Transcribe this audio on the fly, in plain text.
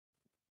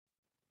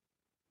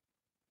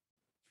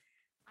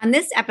On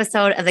this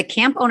episode of the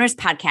Camp Owners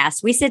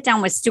Podcast, we sit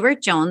down with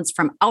Stuart Jones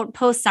from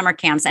Outpost Summer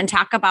Camps and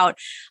talk about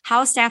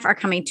how staff are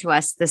coming to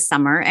us this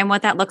summer and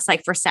what that looks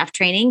like for staff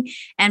training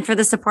and for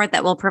the support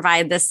that we'll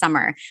provide this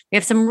summer. We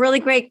have some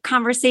really great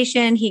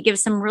conversation. He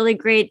gives some really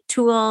great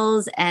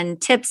tools and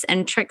tips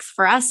and tricks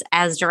for us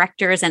as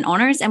directors and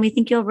owners, and we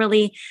think you'll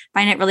really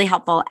find it really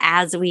helpful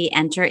as we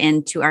enter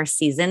into our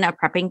season of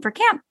prepping for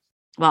camp.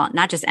 Well,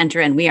 not just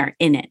enter in, we are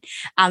in it.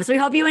 So we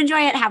hope you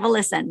enjoy it. Have a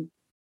listen.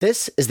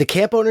 This is the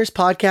Camp Owners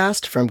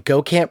Podcast from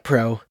Go Camp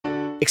Pro,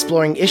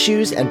 exploring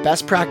issues and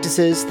best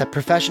practices that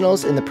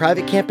professionals in the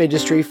private camp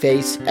industry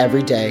face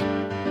every day.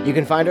 You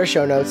can find our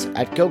show notes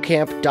at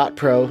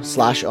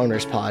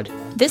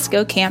gocamp.pro/ownerspod. This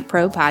Go Camp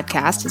Pro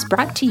podcast is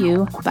brought to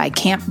you by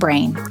Camp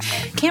Brain.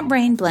 Camp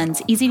Brain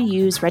blends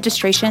easy-to-use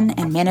registration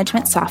and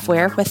management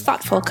software with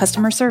thoughtful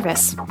customer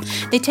service.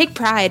 They take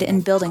pride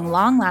in building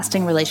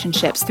long-lasting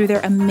relationships through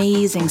their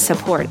amazing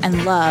support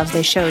and love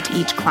they show to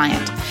each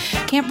client.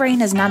 Camp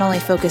Brain is not only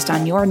focused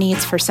on your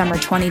needs for summer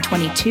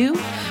 2022,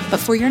 but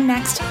for your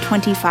next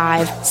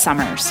 25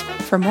 summers.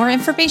 For more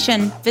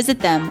information,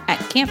 visit them at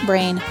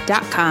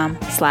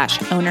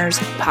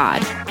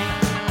campbrain.com/ownerspod.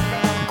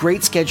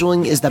 Great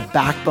scheduling is the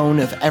backbone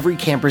of every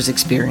camper's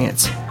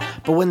experience.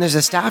 But when there's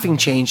a staffing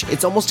change,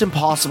 it's almost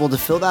impossible to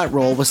fill that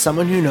role with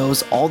someone who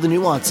knows all the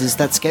nuances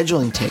that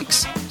scheduling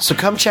takes. So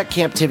come check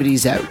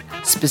Camptivities out,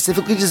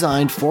 specifically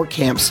designed for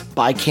camps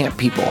by camp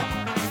people.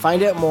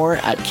 Find out more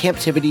at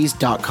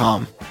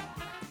camptivities.com.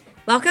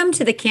 Welcome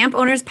to the Camp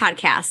Owners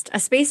Podcast, a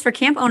space for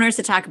camp owners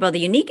to talk about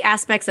the unique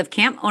aspects of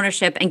camp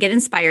ownership and get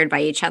inspired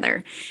by each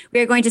other.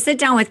 We are going to sit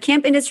down with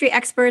camp industry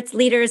experts,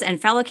 leaders, and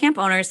fellow camp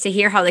owners to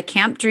hear how the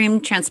camp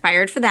dream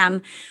transpired for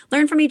them,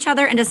 learn from each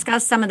other, and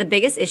discuss some of the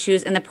biggest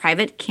issues in the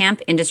private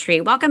camp industry.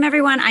 Welcome,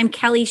 everyone. I'm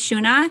Kelly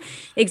Shuna,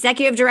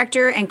 Executive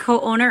Director and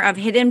co-owner of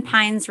Hidden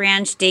Pines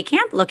Ranch Day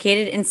Camp,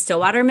 located in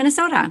Stillwater,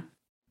 Minnesota.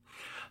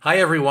 Hi,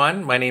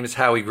 everyone. My name is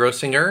Howie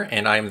Grossinger,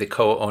 and I'm the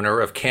co-owner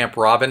of Camp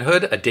Robin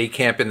Hood, a day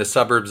camp in the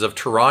suburbs of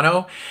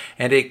Toronto,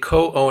 and a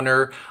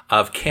co-owner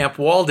of Camp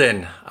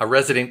Walden, a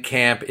resident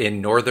camp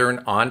in Northern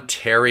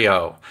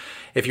Ontario.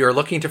 If you're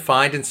looking to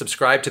find and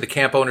subscribe to the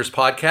Camp Owners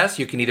Podcast,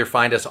 you can either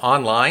find us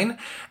online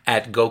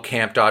at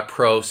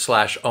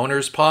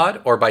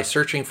gocamp.pro/ownerspod or by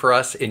searching for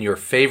us in your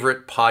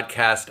favorite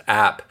podcast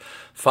app.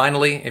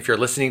 Finally, if you're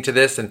listening to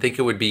this and think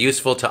it would be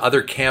useful to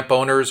other camp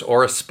owners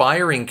or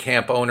aspiring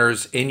camp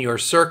owners in your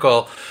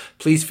circle,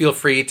 please feel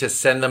free to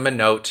send them a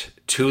note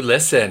to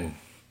listen.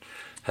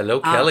 Hello,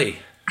 Kelly.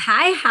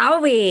 Hi,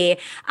 Howie.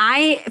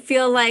 I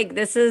feel like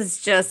this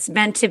is just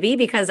meant to be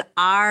because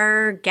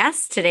our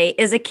guest today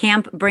is a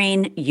Camp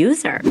Brain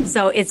user.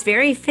 So it's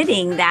very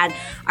fitting that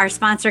our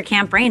sponsor,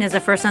 Camp Brain, is the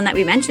first one that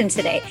we mentioned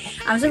today.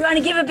 So we want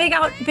to give a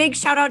big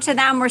shout out to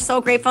them. We're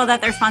so grateful that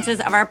they're sponsors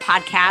of our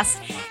podcast.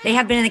 They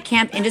have been in the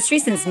camp industry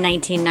since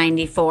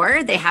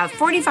 1994. They have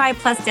 45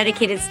 plus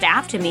dedicated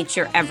staff to meet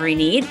your every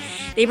need.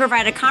 They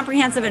provide a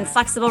comprehensive and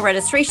flexible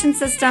registration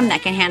system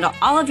that can handle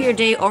all of your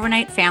day,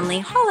 overnight, family,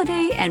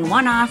 holiday, and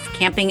one-off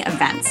camping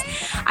events.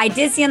 I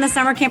did see on the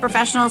Summer Camp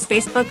Professionals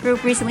Facebook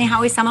group recently,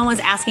 Howie, someone was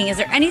asking, is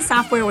there any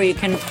software where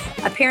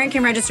a parent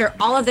can register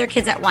all of their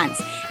kids at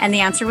once? And the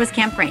answer was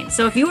Camp Brain.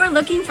 So if you are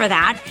looking for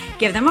that,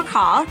 give them a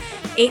call,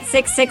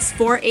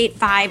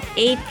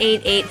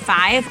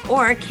 866-485-8885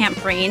 or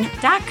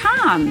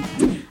campbrain.com.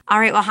 All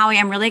right. Well, Howie,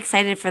 I'm really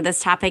excited for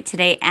this topic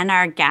today and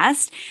our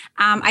guest.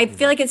 I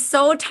feel like it's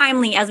so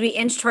timely as we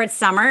inch towards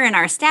summer and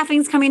our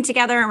staffing's coming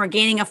together and we're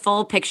gaining a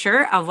full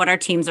picture of what our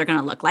teams are going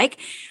to look like.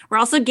 We're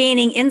also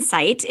gaining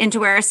insight into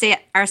where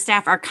our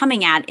staff are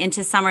coming at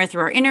into summer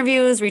through our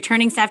interviews,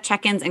 returning staff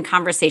check-ins, and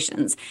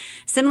conversations.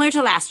 Similar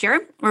to last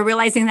year, we're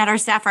realizing that our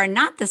staff are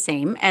not the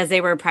same as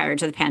they were prior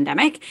to the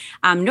pandemic,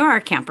 nor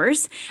our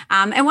campers.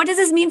 And what does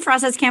this mean for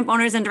us as camp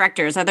owners and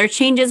directors? Are there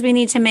changes we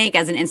need to make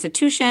as an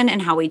institution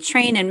in how we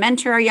train and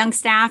mentor our young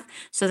staff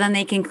so then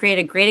they can create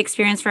a great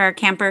experience for our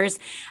campers?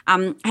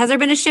 Has there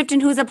been a shift in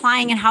who's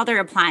applying and how they're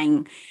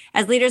applying?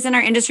 As leaders in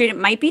our industry, it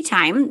might be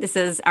time, this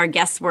is our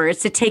guest's words,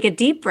 to take a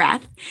deep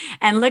breath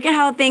and look at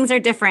how things are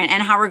different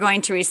and how we're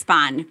going to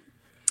respond.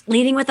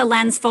 Leading with a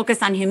lens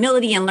focused on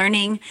humility and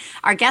learning,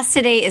 our guest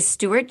today is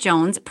Stuart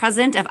Jones,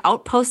 president of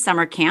Outpost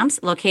Summer Camps,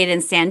 located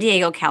in San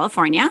Diego,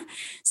 California.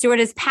 Stuart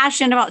is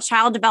passionate about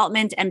child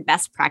development and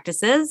best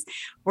practices.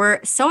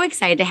 We're so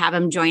excited to have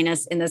him join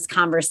us in this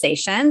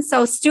conversation.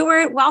 So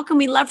Stuart, welcome.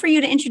 We'd love for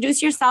you to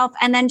introduce yourself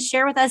and then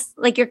share with us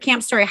your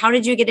camp story. How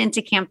did you get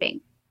into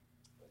camping?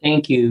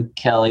 Thank you,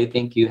 Kelly.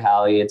 Thank you,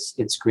 Howie.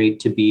 It's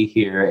great to be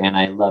here. And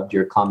I loved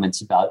your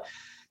comments about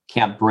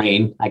Camp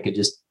Brain. I could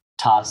just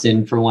toss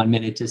in for 1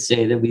 minute to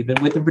say that we've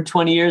been with them for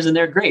 20 years and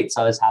they're great.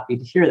 So I was happy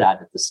to hear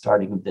that at the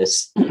starting of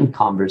this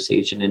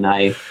conversation. And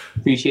I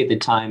appreciate the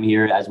time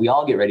here as we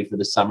all get ready for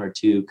the summer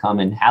to come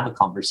and have a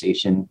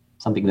conversation,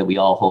 something that we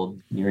all hold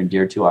near and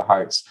dear to our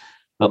hearts.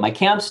 But my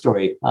camp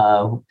story,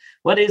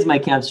 what is my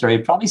camp story?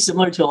 Probably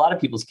similar to a lot of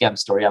people's camp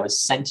story. I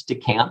was sent to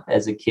camp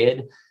as a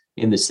kid.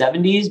 in the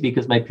 70s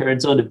because my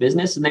parents owned a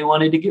business and they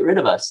wanted to get rid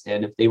of us.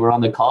 And if they were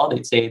on the call,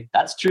 they'd say,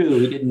 that's true.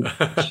 We didn't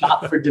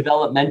shop for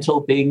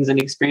developmental things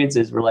and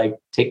experiences. We're like,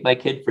 take my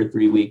kid for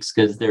 3 weeks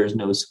because there's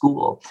no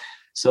school.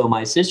 So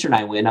my sister and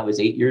I went. I was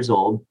 8 years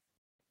old.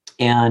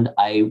 And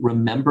I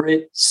remember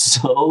it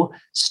so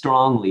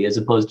strongly, as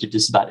opposed to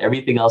just about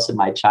everything else in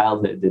my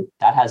childhood,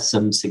 that has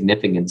some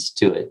significance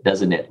to it,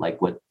 doesn't it? Like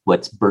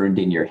what's burned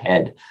in your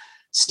head.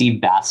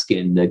 Steve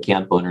Baskin, the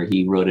camp owner,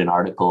 he wrote an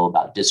article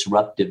about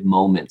disruptive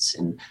moments.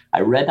 And I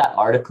read that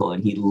article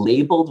and he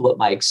labeled what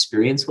my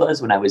experience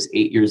was when I was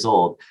 8 years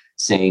old,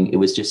 saying it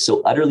was just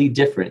so utterly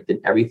different than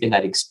everything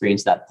I'd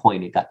experienced at that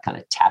point. It got kind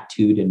of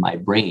tattooed in my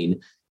brain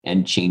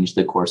and changed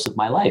the course of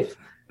my life.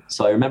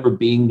 So I remember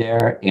being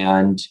there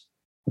and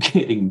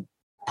getting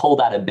pulled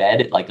out of bed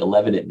at like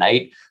 11 at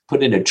night,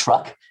 put in a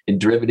truck and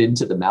driven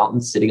into the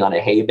mountains, sitting on a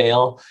hay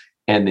bale,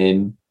 and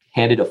then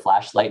handed a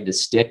flashlight and a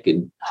stick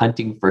and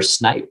hunting for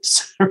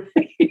snipes.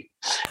 Right?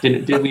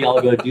 Did we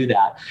all go do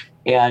that?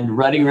 And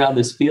running around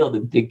this field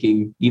and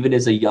thinking, even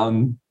as a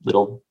young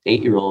little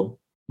 8-year-old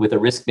with a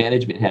risk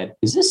management head,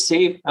 is this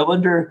safe? I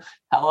wonder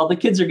how all the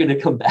kids are going to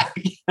come back.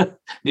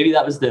 Maybe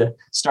that was the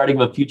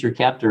starting of a future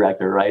camp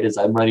director, right? As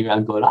I'm running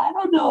around going, I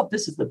don't know if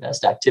this is the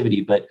best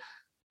activity, but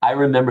I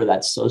remember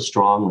that so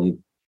strongly.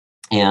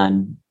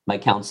 And my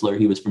counselor,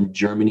 he was from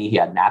Germany. He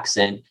had an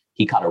accent.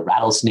 He caught a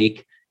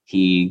rattlesnake.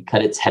 He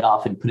cut its head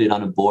off and put it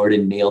on a board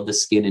and nailed the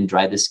skin and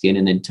dried the skin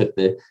and then took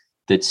the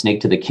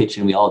snake to the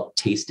kitchen. We all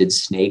tasted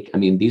snake. I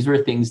mean, these were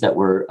things that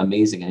were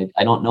amazing.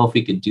 I don't know if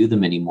we could do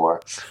them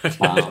anymore.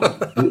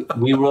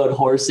 We rode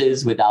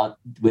horses without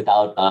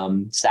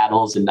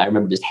saddles. And I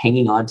remember just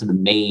hanging on to the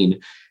mane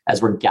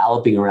as we're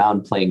galloping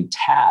around playing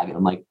tag. And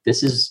I'm like,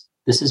 this is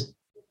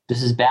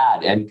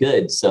bad and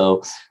good.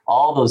 So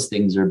all those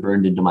things are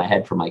burned into my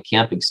head from my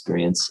camp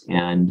experience.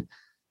 And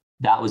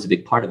that was a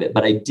big part of it.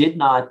 But I did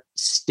not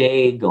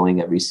stay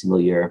going every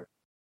single year.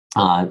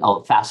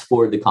 I'll fast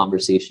forward the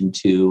conversation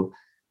to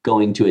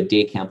going to a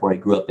day camp where I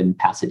grew up in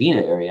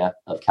Pasadena area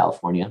of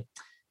California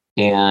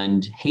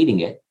and hating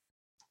it.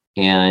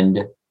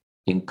 And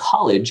in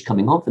college,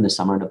 coming home from the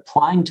summer and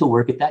applying to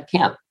work at that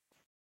camp.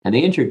 And they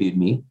interviewed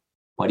me.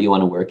 Why do you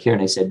want to work here?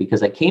 And I said,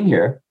 because I came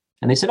here.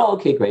 And they said, oh,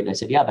 okay, great. And I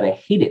said, yeah, but I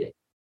hated it.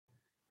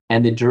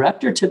 And the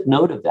director took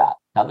note of that.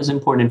 That was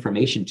important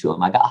information to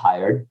him. I got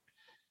hired.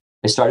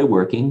 I started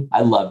working.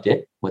 I loved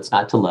it. What's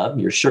not to love?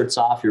 Your shirt's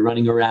off. You're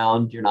running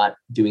around. You're not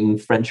doing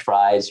French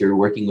fries. You're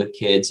working with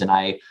kids. And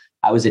I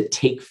was a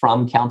take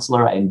from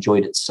counselor. I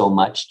enjoyed it so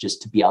much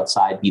just to be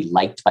outside, be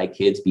liked by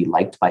kids, be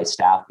liked by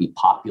staff, be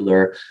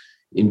popular,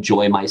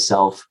 enjoy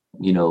myself,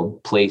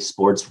 play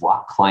sports,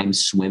 rock climb,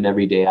 swim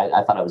every day.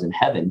 I thought I was in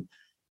heaven.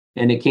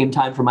 And it came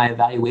time for my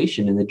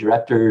evaluation and the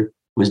director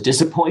was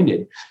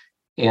disappointed.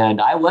 And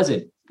I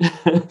wasn't.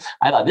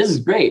 I thought, this is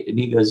great. And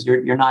he goes,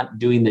 you're not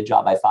doing the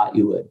job I thought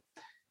you would.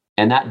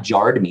 And that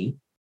jarred me.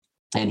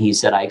 And he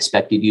said, I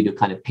expected you to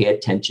kind of pay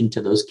attention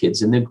to those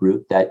kids in the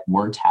group that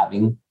weren't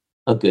having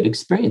a good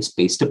experience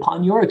based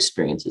upon your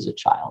experience as a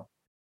child.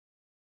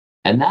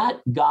 And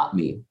that got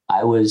me.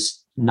 I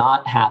was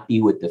not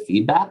happy with the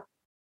feedback.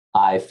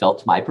 I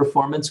felt my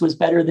performance was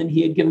better than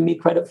he had given me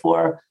credit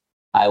for.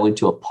 I went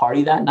to a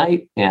party that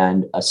night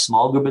and a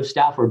small group of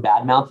staff were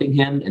bad-mouthing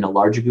him and a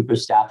larger group of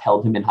staff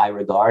held him in high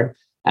regard.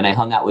 And I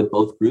hung out with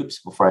both groups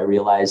before I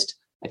realized,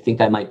 I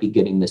think I might be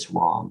getting this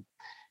wrong.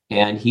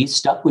 And he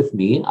stuck with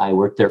me. I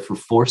worked there for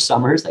 4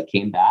 summers. I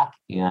came back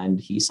and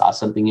he saw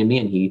something in me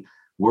and he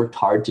worked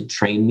hard to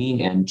train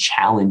me and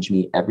challenge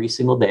me every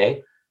single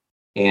day.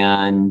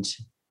 And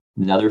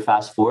another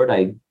fast forward,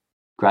 I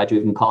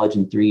graduated from college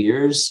in 3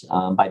 years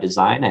by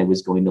design. I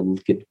was going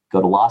to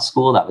go to law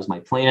school. That was my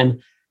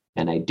plan.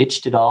 And I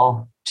ditched it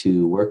all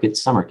to work at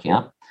summer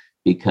camp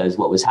because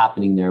what was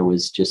happening there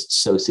was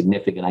just so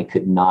significant. I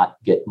could not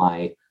get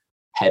my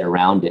head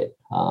around it.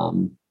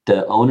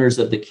 The owners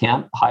of the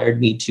camp hired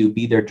me to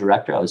be their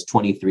director. I was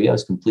 23. I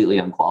was completely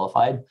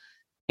unqualified.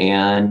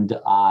 And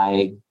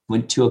I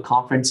went to a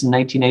conference in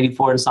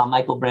 1984 and saw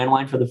Michael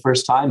Brandwein for the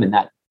first time. And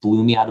that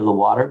blew me out of the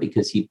water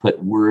because he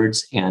put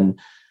words and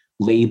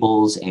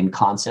labels and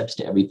concepts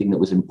to everything that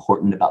was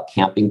important about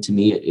camping to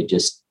me. It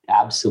just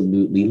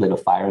absolutely lit a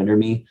fire under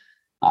me.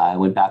 I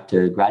went back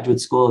to graduate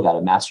school, got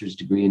a master's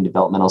degree in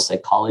developmental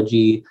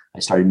psychology. I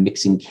started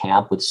mixing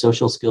camp with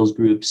social skills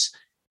groups.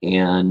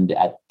 And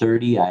at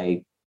 30,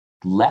 I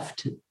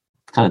left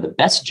kind of the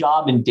best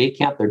job in day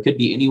camp there could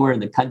be anywhere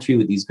in the country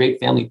with these great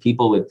family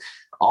people with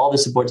all the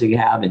supports that you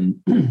have and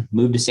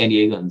moved to San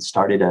Diego and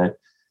started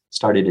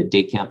a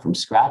day camp from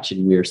scratch.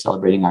 And we are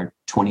celebrating our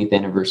 20th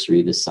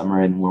anniversary this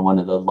summer. And we're one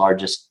of the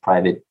largest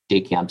private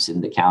day camps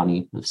in the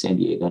county of San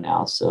Diego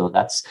now. So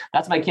that's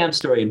my camp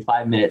story in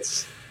 5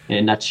 minutes in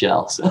a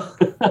nutshell. So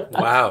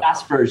wow.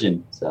 Fast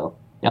version. So,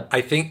 yep.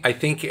 I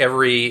think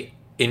every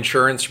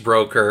insurance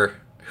broker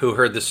who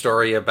heard the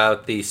story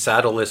about the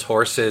saddleless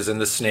horses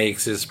and the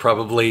snakes is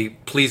probably,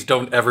 please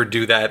don't ever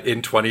do that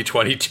in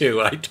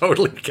 2022. I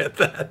totally get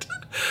that.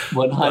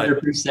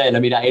 100%. I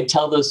mean, I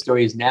tell those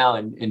stories now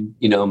and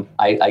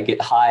I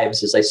get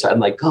hives as I start. I'm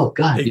like, oh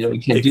God, we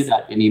can't do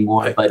that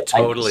anymore. But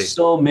totally.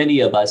 So many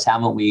of us,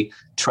 haven't we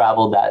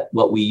traveled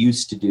what we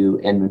used to do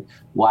and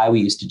why we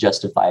used to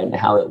justify it and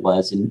how it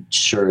was. And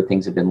sure,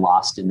 things have been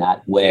lost in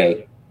that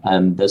way.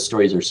 Those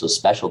stories are so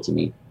special to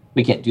me.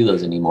 We can't do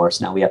those anymore.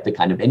 So now we have to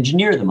kind of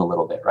engineer them a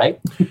little bit,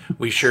 right?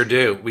 We sure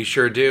do. We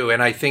sure do.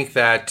 And I think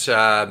that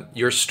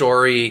your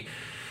story,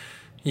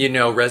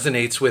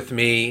 resonates with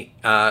me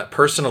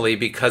personally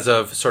because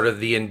of sort of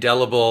the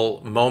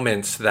indelible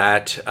moments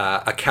that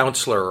a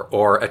counselor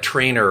or a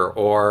trainer,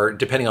 or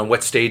depending on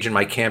what stage in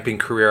my camping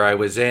career I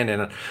was in.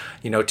 And,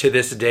 to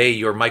this day,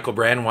 your Michael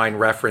Brandwine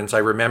reference, I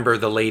remember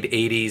the late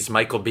 80s,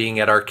 Michael being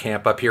at our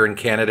camp up here in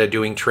Canada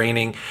doing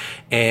training.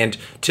 And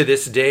to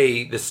this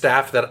day, the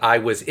staff that I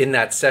was in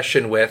that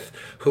session with,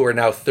 who are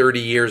now 30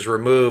 years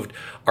removed,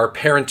 were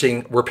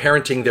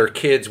parenting their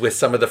kids with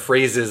some of the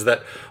phrases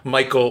that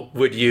Michael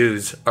would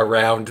use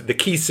around the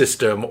key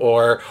system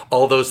or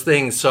all those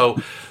things.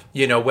 So,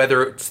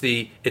 whether it's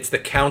the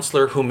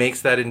counselor who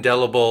makes that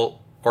indelible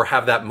or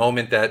have that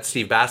moment that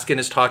Steve Baskin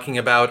is talking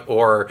about,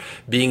 or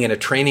being in a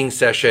training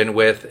session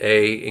with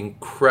a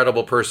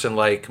incredible person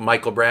like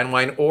Michael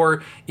Brandwine,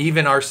 or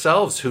even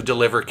ourselves who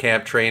deliver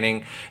camp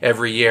training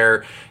every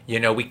year,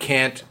 we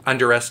can't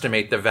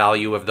underestimate the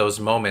value of those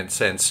moments.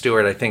 And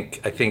Stuart, I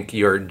think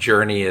your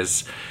journey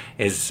is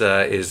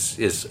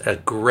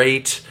a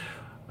great.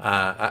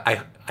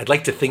 I'd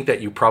like to think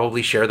that you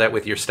probably share that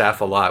with your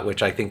staff a lot,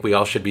 which I think we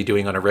all should be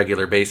doing on a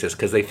regular basis,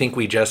 because they think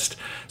we just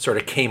sort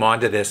of came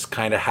onto this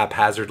kind of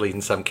haphazardly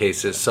in some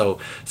cases. So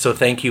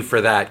thank you for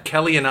that.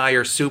 Kelly and I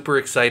are super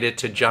excited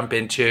to jump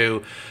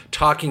into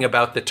talking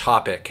about the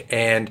topic.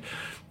 And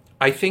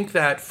I think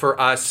that for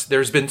us,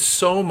 there's been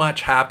so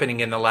much happening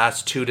in the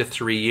last 2 to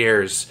 3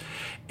 years.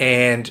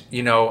 And,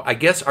 I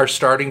guess our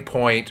starting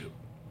point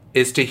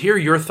is to hear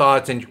your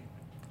thoughts and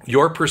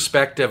your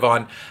perspective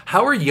on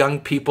how are young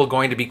people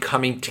going to be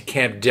coming to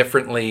camp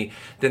differently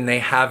than they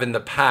have in the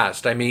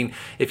past. I mean,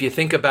 if you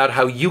think about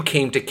how you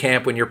came to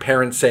camp when your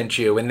parents sent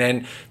you, and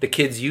then the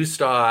kids you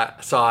saw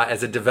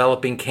as a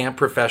developing camp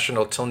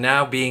professional, till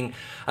now being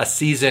a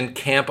seasoned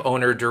camp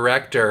owner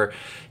director,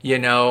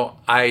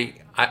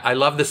 I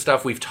love the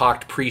stuff we've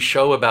talked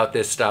pre-show about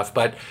this stuff,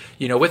 but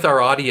with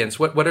our audience,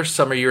 what are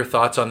some of your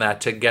thoughts on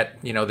that to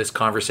get this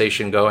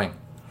conversation going?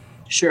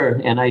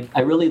 Sure. And I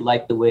really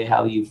like the way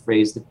how you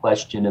phrased the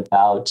question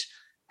about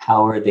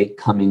how are they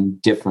coming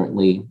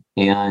differently.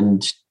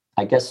 And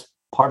I guess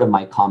part of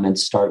my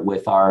comments start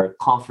with our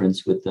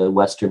conference with the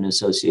Western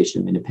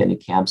Association of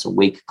Independent Camps, a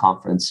WAKE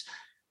conference,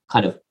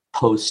 kind of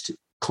post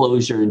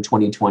closure in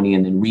 2020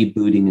 and then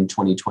rebooting in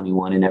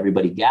 2021, and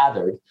everybody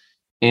gathered.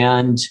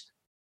 And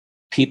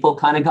people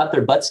kind of got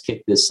their butts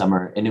kicked this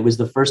summer. And it was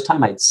the first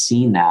time I'd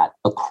seen that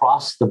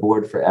across the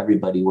board for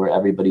everybody, where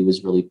everybody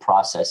was really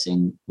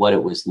processing what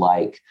it was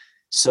like.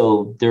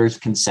 So there's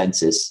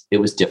consensus. It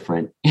was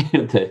different.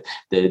 The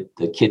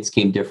kids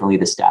came differently.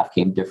 The staff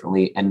came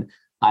differently. And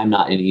I'm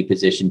not in any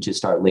position to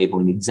start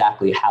labeling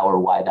exactly how or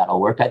why that'll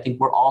work. I think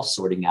we're all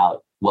sorting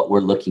out what we're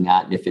looking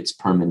at and if it's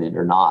permanent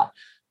or not.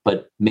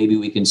 But maybe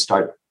we can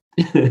start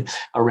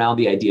around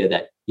the idea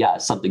that, yeah,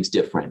 something's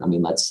different. I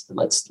mean, let's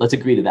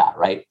agree to that,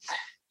 right?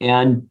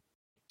 And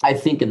I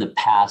think in the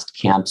past,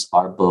 camps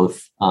are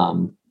both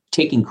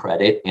taking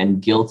credit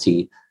and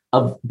guilty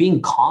of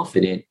being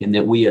confident in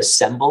that we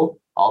assemble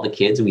all the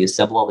kids and we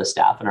assemble all the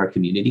staff in our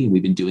community. And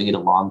we've been doing it a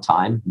long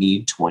time.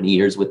 Me, 20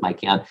 years with my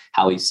camp.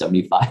 Howie,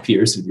 75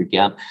 years with your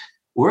camp.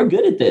 We're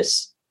good at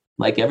this.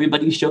 Like,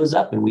 everybody shows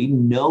up and we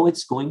know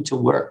it's going to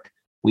work.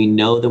 We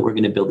know that we're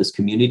going to build this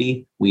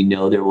community. We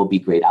know there will be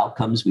great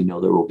outcomes. We know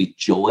there will be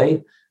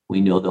joy. We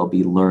know there'll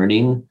be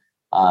learning.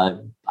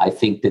 I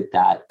think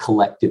that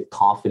collective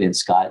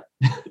confidence got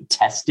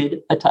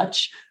tested a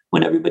touch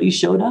when everybody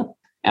showed up.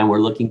 And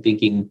we're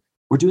thinking,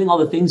 we're doing all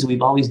the things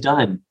we've always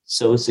done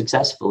so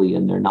successfully,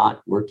 and they're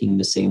not working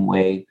the same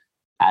way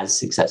as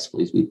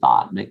successfully as we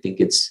thought. And I think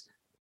it's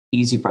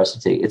easy for us to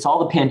say, it's all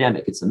the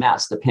pandemic, it's the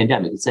mask, the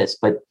pandemic, it's this.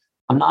 But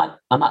I'm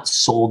not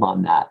sold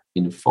on that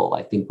in full.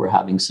 I think we're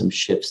having some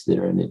shifts that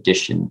are in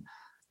addition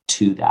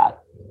to that.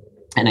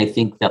 And I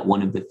think that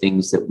one of the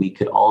things that we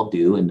could all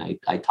do, and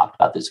I talked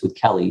about this with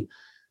Kelly,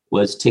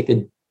 was take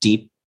a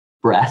deep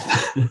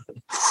breath.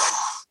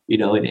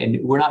 And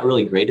we're not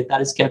really great at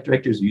that as camp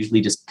directors. We usually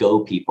just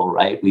go people,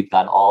 right? We've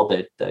got all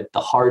the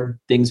hard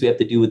things we have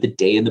to do with the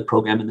day and the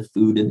program and the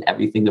food and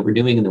everything that we're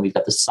doing. And then we've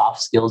got the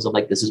soft skills of,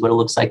 like, this is what it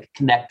looks like to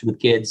connect with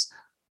kids,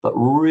 but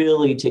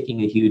really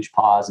taking a huge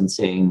pause and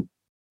saying,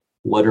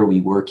 what are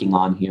we working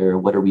on here?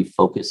 What are we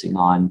focusing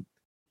on?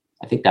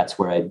 I think that's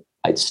where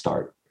I'd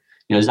start.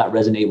 Does that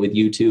resonate with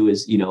you too?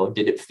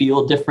 Did it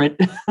feel different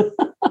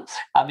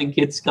having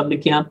kids come to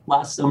camp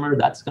last summer?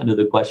 That's kind of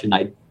the question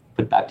I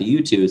put back to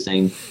you two,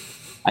 saying,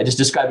 I just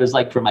described it as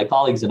like for my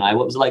colleagues and I.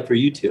 What was it like for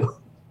you two?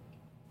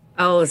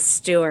 Oh,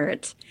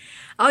 Stuart.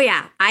 Oh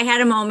yeah, I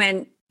had a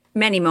moment,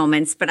 many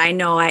moments, but I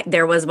know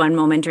there was one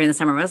moment during the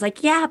summer where I was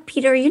like, yeah,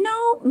 Peter,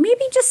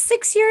 maybe just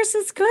 6 years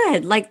is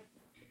good. Like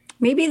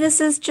maybe this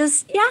is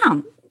just,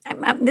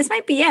 this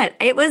might be it.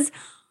 It was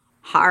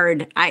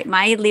hard.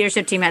 My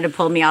leadership team had to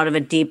pull me out of a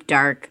deep,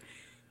 dark,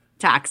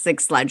 toxic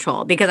sludge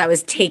hole because I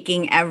was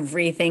taking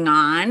everything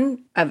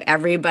on of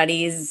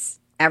everybody's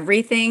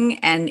everything.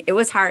 And it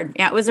was hard.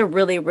 Yeah, it was a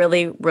really,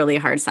 really, really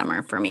hard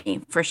summer for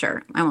me, for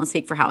sure. I won't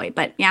speak for Howie,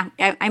 but yeah,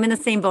 I'm in the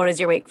same boat as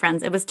your wake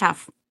friends. It was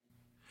tough.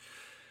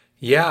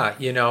 Yeah,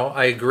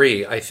 I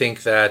agree. I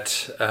think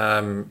that,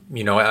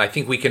 I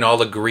think we can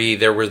all agree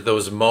there were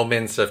those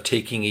moments of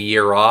taking a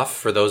year off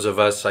for those of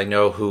us I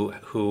know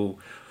who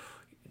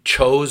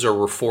chose or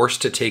were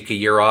forced to take a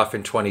year off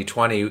in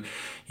 2020.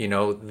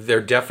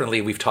 There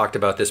definitely, we've talked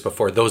about this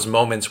before, those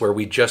moments where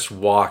we just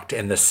walked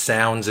and the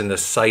sounds and the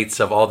sights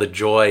of all the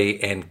joy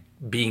and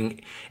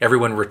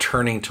everyone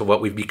returning to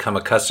what we've become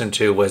accustomed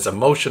to was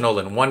emotional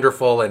and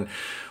wonderful. And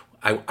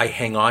I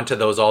hang on to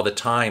those all the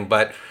time.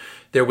 But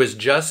there was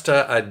just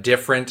a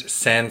different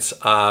sense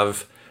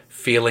of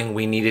feeling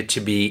we needed to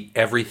be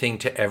everything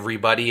to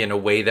everybody in a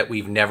way that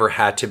we've never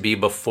had to be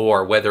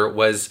before, whether it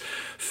was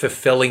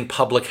fulfilling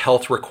public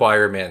health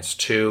requirements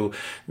to,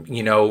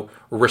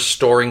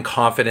 restoring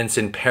confidence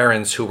in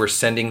parents who were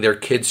sending their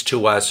kids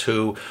to us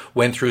who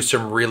went through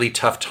some really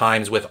tough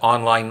times with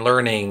online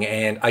learning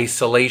and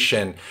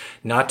isolation,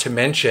 not to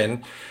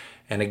mention,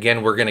 and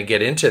again, we're going to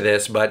get into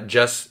this, but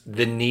just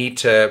the need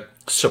to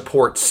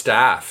support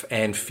staff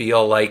and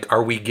feel like,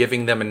 are we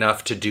giving them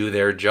enough to do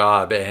their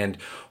job? And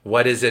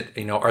what is it,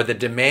 are the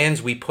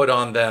demands we put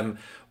on them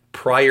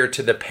prior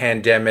to the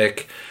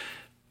pandemic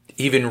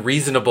even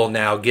reasonable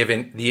now,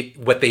 given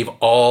what they've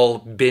all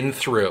been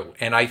through?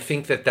 And I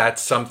think that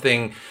that's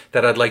something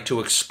that I'd like to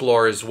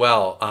explore as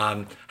well.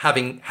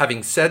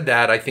 Having said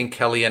that, I think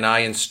Kelly and I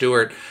and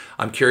Stuart,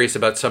 I'm curious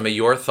about some of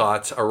your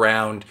thoughts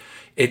around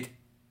it.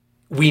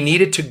 We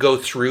needed to go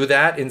through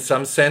that in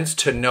some sense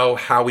to know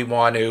how we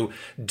want to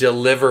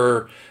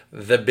deliver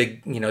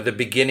the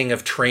beginning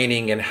of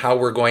training and how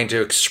we're going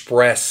to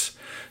express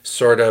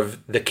sort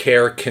of the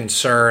care,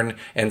 concern,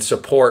 and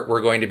support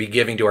we're going to be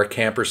giving to our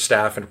camper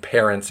staff and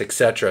parents,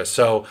 etc.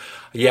 So,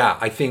 yeah,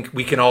 I think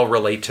we can all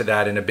relate to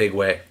that in a big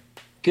way.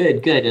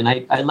 Good. And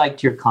I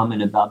liked your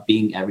comment about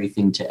being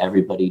everything to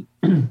everybody.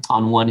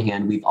 On one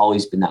hand, we've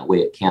always been that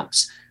way at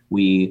camps.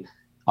 We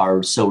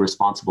are so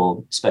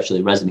responsible,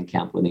 especially resident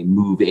camp, when they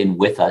move in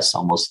with us,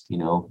 almost,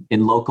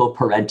 in loco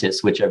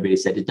parentis, which everybody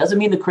said. It doesn't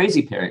mean the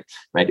crazy parent,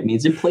 right? It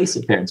means in place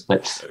of parents,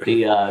 but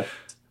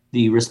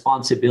the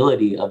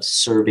responsibility of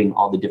serving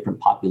all the different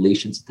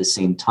populations at the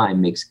same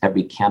time makes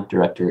every camp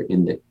director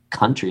in the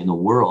country, in the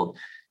world,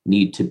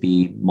 need to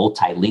be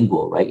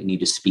multilingual, right? You need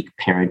to speak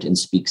parent and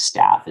speak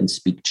staff and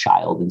speak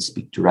child and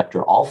speak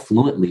director all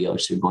fluently, or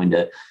so you're going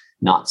to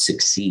not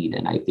succeed.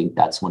 And I think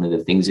that's one of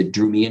the things that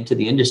drew me into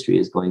the industry,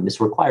 is going,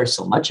 this requires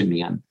so much of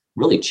me. I'm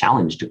really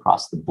challenged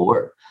across the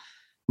board.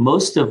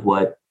 Most of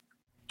what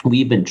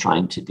we've been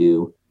trying to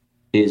do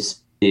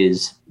is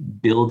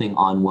building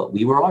on what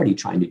we were already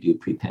trying to do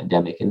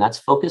pre-pandemic, and that's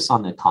focus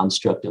on the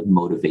construct of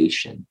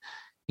motivation.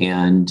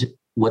 And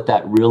what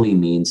that really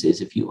means is,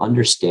 if you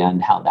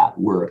understand how that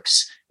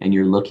works and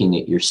you're looking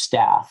at your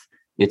staff,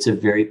 it's a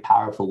very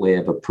powerful way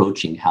of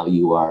approaching how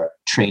you are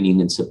training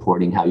and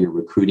supporting, how you're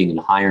recruiting and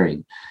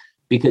hiring,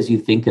 because you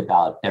think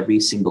about every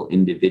single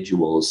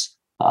individual's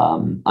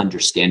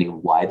understanding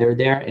of why they're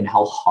there and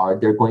how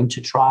hard they're going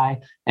to try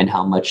and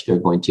how much they're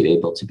going to be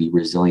able to be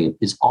resilient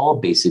is all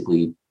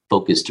basically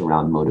focused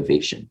around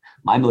motivation.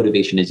 My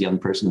motivation as a young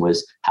person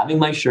was having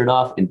my shirt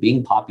off and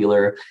being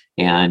popular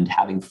and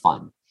having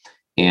fun.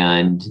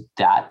 And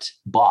that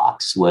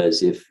box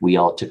was, if we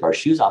all took our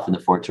shoes off in the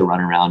fort to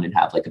run around and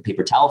have like a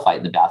paper towel fight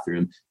in the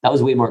bathroom, that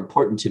was way more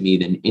important to me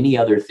than any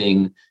other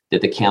thing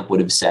that the camp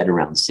would have said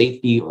around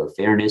safety or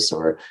fairness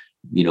or,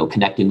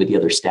 connecting with the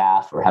other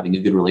staff or having a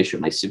good relationship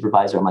with my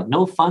supervisor. I'm like,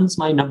 no, fun's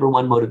my number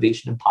one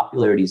motivation and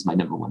popularity is my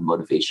number one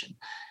motivation.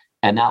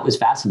 And that was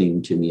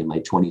fascinating to me in my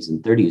 20s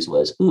and 30s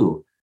was,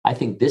 I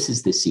think this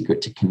is the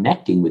secret to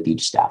connecting with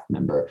each staff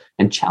member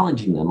and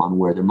challenging them on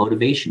where their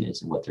motivation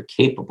is and what they're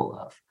capable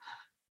of.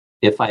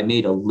 If I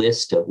made a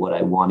list of what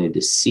I wanted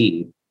to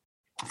see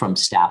from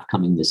staff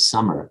coming this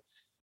summer,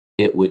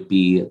 it would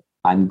be,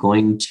 I'm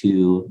going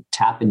to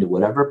tap into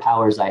whatever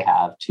powers I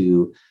have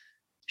to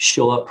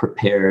show up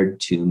prepared,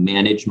 to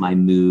manage my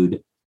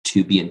mood,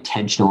 to be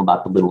intentional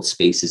about the little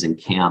spaces in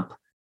camp,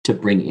 to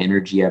bring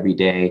energy every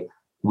day.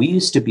 We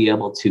used to be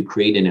able to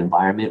create an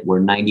environment where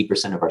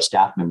 90% of our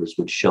staff members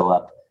would show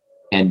up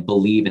and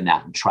believe in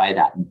that and try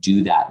that and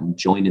do that and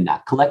join in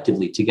that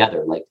collectively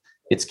together. Like,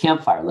 it's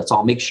campfire. Let's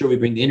all make sure we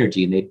bring the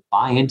energy, and they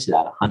buy into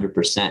that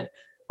 100%.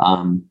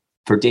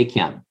 For day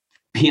camp,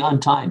 be on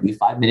time, be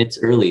 5 minutes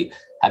early,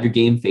 have your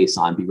game face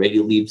on, be ready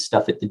to leave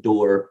stuff at the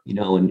door,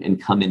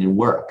 and come in and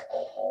work.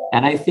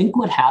 And I think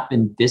what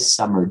happened this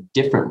summer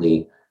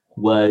differently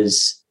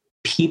was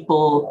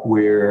people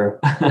were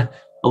a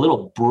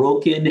little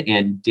broken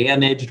and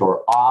damaged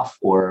or off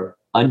or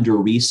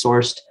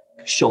under-resourced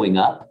showing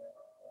up.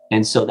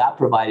 And so that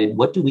provided,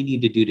 what do we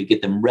need to do to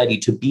get them ready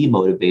to be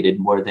motivated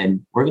more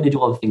than we're going to do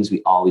all the things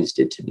we always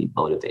did to be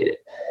motivated.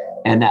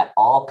 And that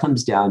all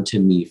comes down to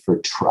me for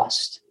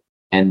trust.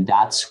 And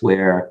that's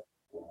where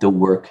the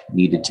work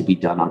needed to be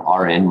done on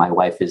our end. My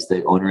wife is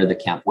the owner of the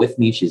camp with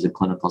me. She's a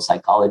clinical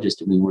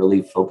psychologist, and we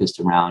really focused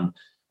around,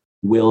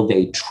 will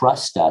they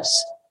trust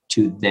us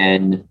to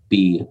then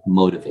be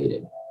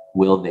motivated?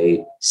 Will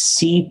they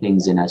see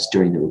things in us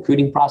during the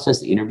recruiting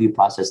process, the interview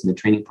process, and the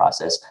training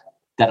process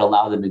that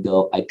allow them to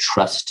go, I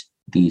trust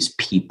these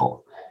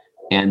people?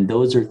 And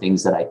those are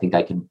things that I think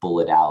I can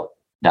bullet out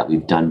that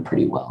we've done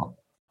pretty well.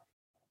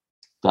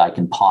 So I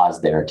can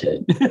pause there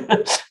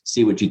to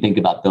see what you think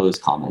about those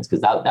comments,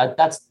 because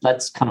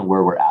that's kind of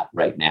where we're at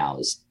right now,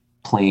 is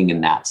playing in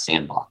that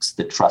sandbox,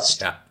 the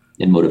trust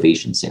and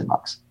motivation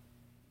sandbox.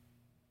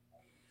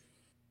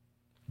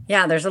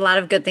 Yeah, there's a lot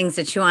of good things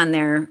to chew on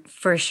there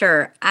for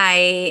sure.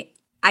 I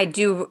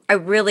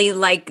really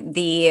like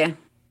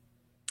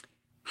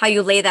how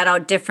you lay that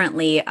out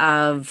differently,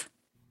 of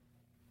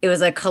it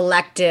was a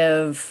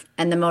collective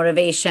and the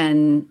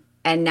motivation,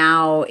 and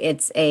now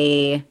it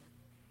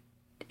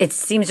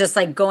seems just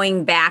like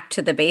going back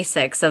to the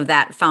basics of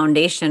that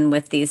foundation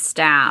with these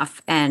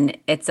staff, and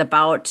it's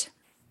about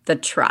the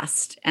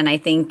trust. And I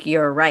think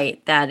you're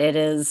right that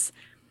it's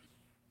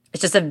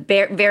just a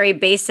very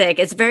basic,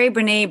 it's very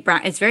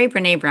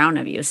Brene Brown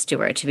of you,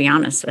 Stuart, to be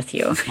honest with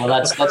you. Well,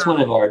 that's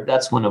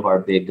one of our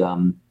big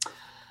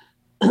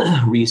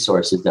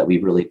resources that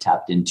we've really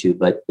tapped into.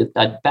 But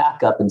I'd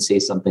back up and say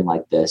something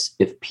like this.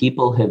 If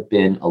people have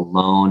been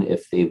alone,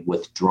 if they've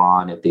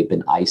withdrawn, if they've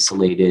been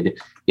isolated,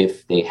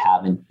 if they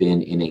haven't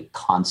been in a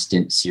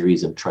constant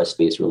series of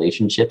trust-based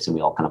relationships, and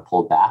we all kind of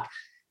pulled back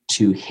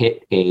to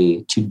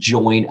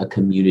join a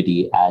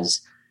community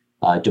as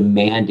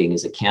demanding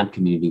as a camp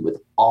community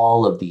with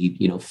all of the,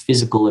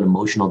 physical and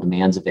emotional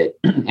demands of it,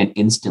 and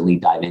instantly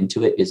dive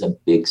into it, is a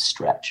big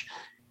stretch.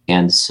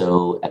 And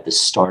so at the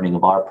starting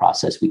of our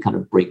process, we kind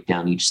of break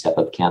down each step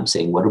of camp,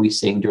 saying, what are we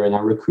saying during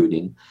our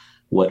recruiting?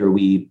 What are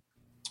we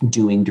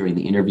doing during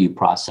the interview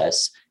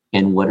process?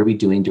 And what are we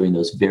doing during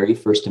those very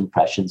first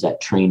impressions at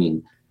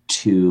training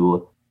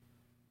to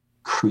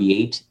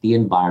create the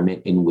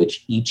environment in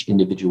which each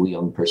individual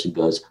young person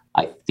goes,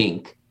 I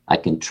think I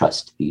can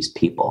trust these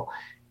people.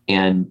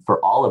 And for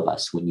all of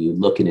us, when you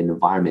look at an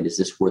environment, is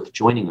this worth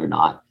joining or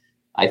not?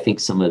 I think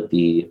some of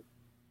the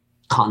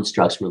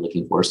constructs we're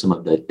looking for, some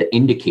of the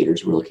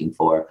indicators we're looking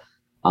for,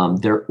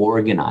 they're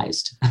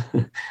organized.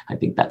 I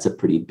think that's a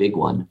pretty big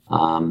one.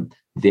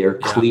 They're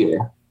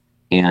clear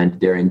and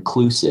they're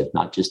inclusive,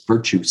 not just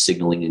virtue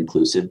signaling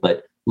inclusive,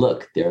 but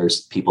look,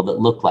 there's people that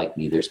look like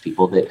me. There's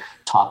people that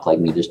talk like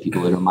me. There's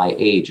people that are my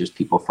age. There's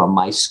people from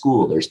my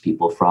school. There's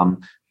people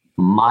from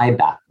my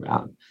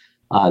background.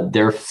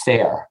 They're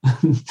fair.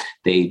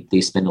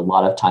 They spend a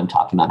lot of time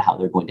talking about how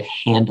they're going to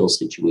handle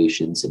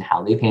situations and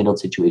how they've handled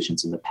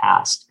situations in the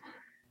past.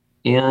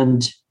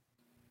 And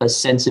a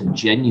sense of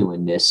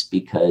genuineness,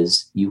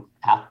 because you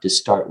have to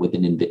start with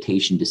an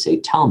invitation to say,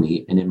 tell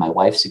me. And in my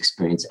wife's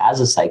experience as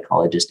a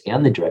psychologist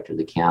and the director of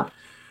the camp,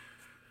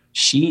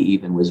 she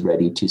even was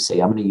ready to say,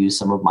 I'm going to use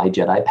some of my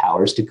Jedi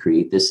powers to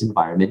create this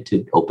environment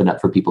to open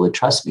up for people to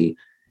trust me.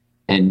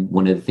 And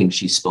one of the things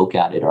she spoke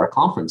at our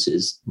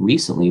conferences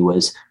recently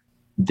was,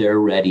 they're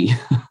ready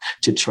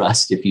to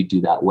trust if you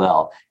do that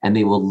well. And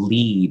they will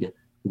lead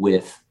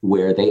with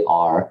where they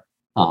are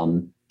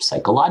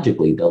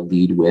psychologically. They'll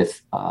lead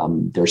with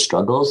their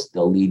struggles.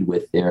 They'll lead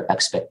with their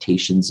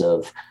expectations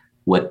of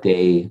what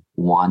they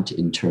want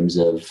in terms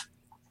of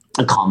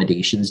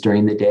accommodations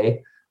during the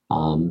day.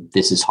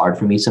 This is hard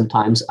for me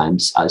sometimes.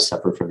 I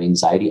suffer from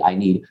anxiety. I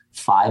need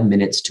 5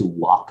 minutes to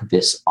walk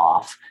this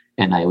off.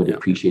 And I would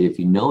appreciate if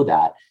you know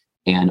that.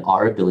 And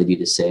our ability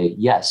to say,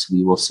 yes,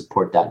 we will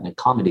support that and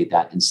accommodate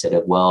that, instead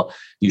of, well,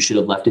 you should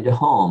have left it at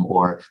home,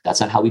 or that's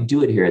not how we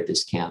do it here at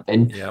this camp.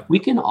 And we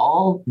can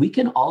all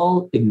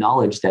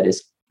acknowledge that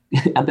as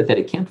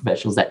empathetic camp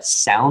professionals, that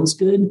sounds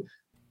good.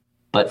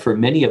 But for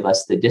many of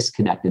us, the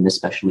disconnect, and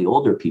especially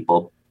older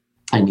people,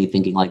 and me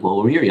thinking like, well,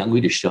 when we were young,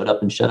 we just shut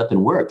up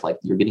and worked. Like,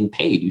 you're getting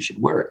paid, you should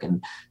work.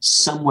 And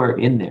somewhere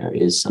in there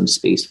is some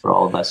space for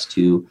all of us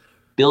to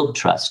build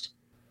trust.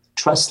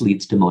 Trust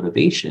leads to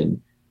motivation.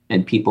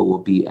 And people will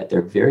be at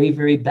their very,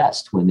 very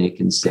best when they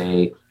can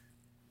say,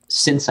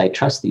 since I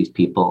trust these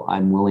people,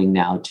 I'm willing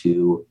now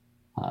to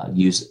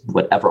use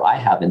whatever I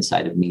have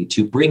inside of me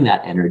to bring that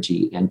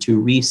energy and to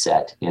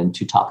reset and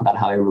to talk about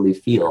how I really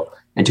feel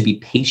and to be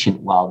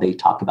patient while they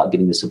talk about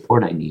getting the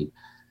support I need.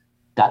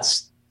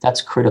 That's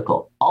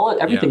critical.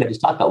 Everything I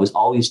just talked about was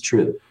always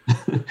true.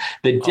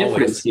 The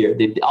difference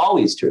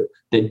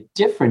The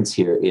difference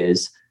here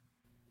is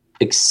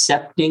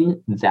accepting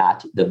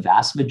that the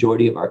vast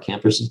majority of our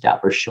campers and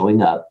staff are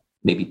showing up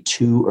maybe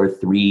 2 or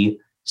 3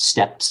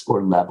 steps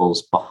or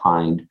levels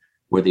behind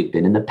where they've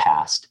been in the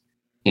past,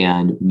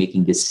 and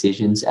making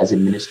decisions as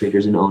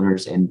administrators and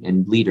owners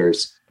and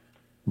leaders.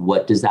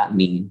 What does that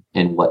mean?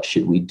 And what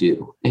should we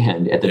do?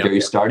 And at the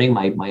very starting,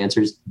 my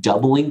answer is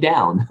doubling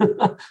down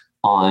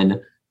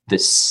on the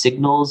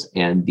signals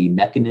and the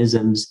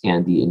mechanisms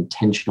and the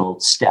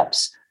intentional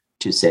steps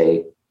to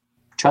say,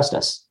 trust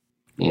us.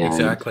 And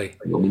exactly.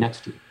 We'll be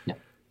next to you. Yeah.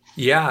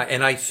 Yeah.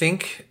 And I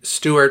think,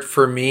 Stuart,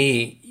 for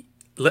me,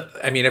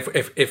 I mean,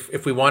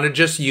 if we want to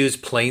just use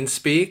plain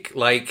speak,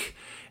 like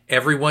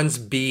everyone's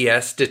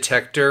BS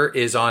detector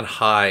is on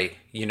high,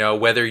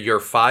 whether you're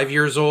 5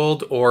 years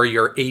old or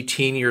you're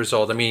 18 years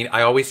old. I mean,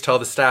 I always tell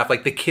the staff,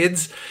 like the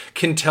kids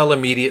can tell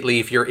immediately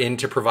if you're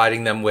into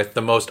providing them with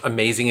the most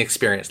amazing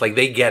experience. Like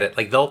they get it,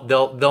 like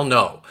they'll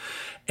know.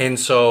 And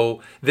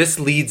so this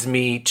leads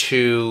me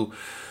to,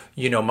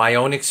 my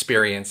own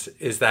experience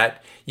is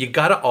that you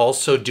got to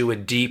also do a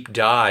deep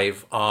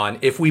dive on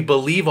if we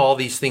believe all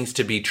these things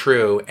to be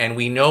true, and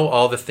we know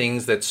all the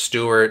things that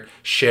Stuart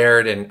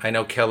shared. And I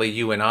know, Kelly,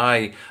 you and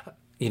I,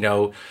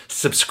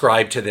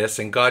 subscribe to this,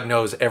 and God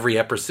knows every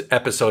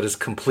episode is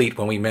complete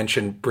when we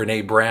mention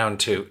Brene Brown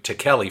to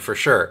Kelly for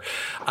sure.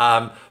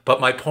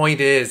 But my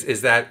point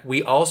is that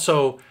we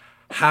also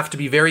have to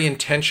be very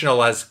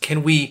intentional as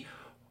can we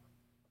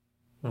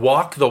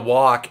walk the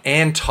walk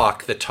and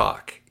talk the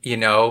talk.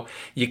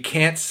 You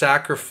can't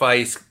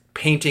sacrifice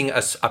painting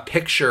a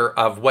picture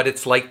of what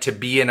it's like to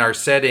be in our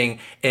setting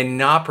and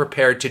not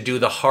prepared to do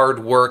the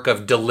hard work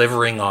of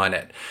delivering on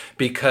it,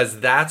 because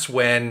that's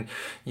when,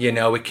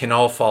 it can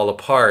all fall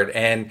apart.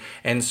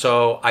 And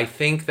so I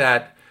think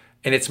that,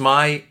 and it's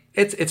my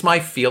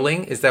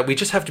feeling is that we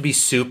just have to be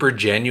super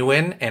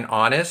genuine and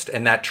honest.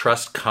 And that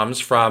trust comes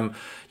from,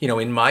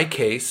 in my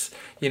case,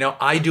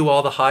 I do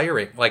all the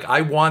hiring. Like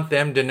I want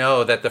them to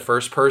know that the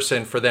first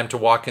person for them to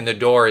walk in the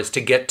door is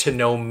to get to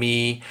know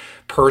me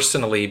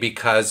personally,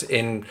 because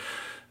in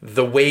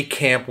the way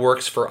camp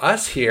works for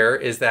us here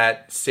is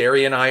that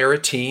Sari and I are a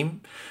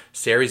team.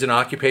 Sari's an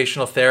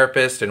occupational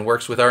therapist and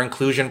works with our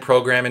inclusion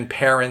program and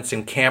parents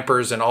and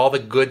campers and all the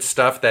good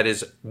stuff that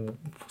is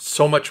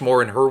so much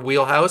more in her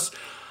wheelhouse.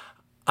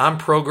 I'm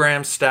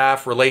program,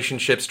 staff,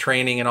 relationships,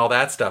 training, and all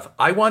that stuff.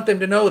 I want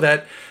them to know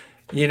that,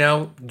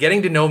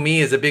 getting to know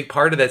me is a big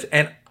part of this.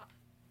 And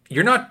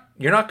you're not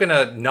going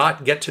to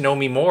not get to know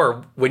me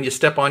more when you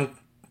step on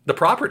the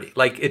property.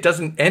 Like it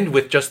doesn't end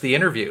with just the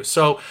interview.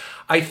 So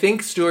I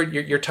think, Stuart,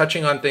 you're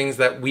touching on things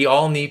that we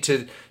all need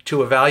to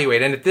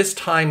evaluate. And at this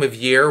time of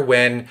year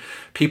when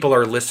people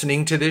are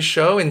listening to this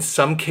show, in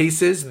some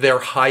cases, their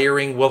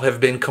hiring will have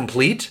been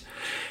complete.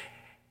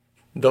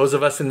 Those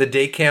of us in the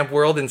day camp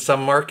world in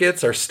some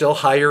markets are still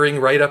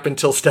hiring right up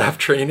until staff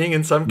training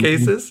in some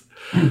cases.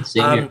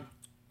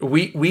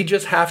 We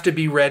just have to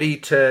be ready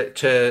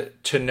to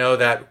know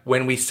that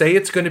when we say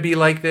it's going to be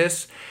like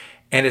this,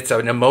 and it's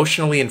an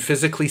emotionally and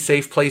physically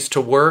safe place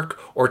to work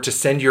or to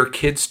send your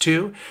kids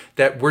to,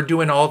 that we're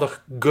doing all the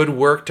good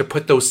work to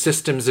put those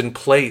systems in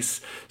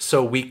place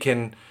so we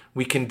can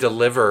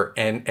deliver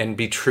and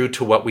be true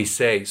to what we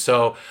say.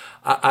 So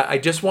I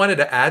just wanted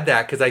to add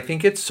that because I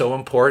think it's so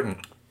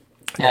important.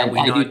 Yeah,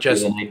 we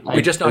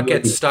not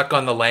get stuck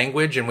on the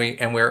language and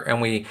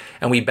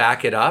we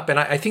back it up. And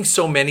I think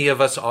so many of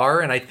us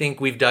are, and I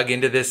think we've dug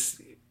into this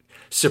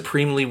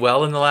supremely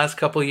well in the last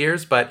couple of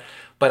years. But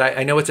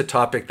I know it's a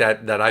topic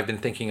that I've been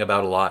thinking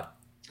about a lot.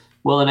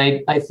 Well,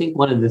 and I think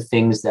one of the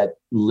things that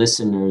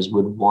listeners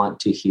would want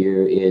to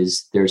hear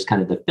is there's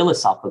kind of the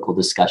philosophical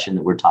discussion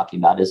that we're talking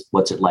about is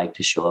what's it like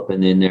to show up,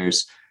 and then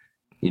there's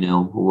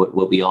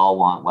what we all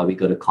want, why we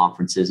go to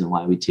conferences and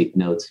why we take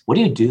notes. What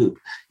do you do?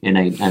 And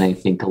I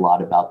think a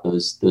lot about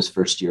those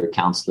first year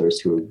counselors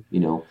who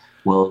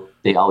are,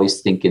 they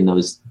always think in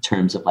those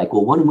terms of like,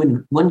 well,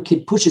 when one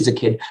kid pushes a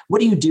kid, what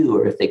do you do?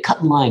 Or if they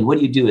cut in line, what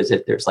do you do? As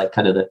if there's like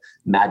kind of the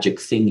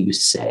magic thing you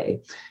say.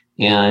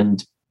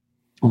 And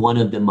one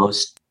of the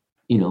most,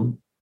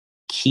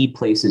 key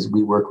places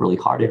we work really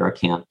hard at our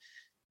camp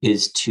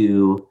is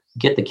to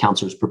get the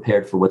counselors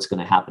prepared for what's going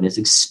to happen as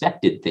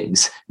expected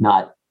things,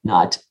 not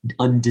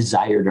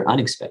undesired or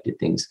unexpected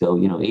things. Go,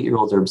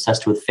 8-year-olds are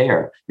obsessed with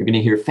fair. You're going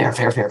to hear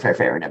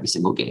fair in every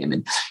single game.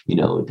 And,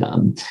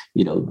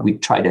 we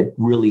try to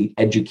really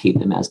educate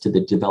them as to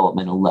the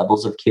developmental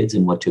levels of kids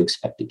and what to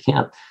expect at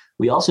camp.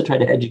 We also try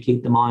to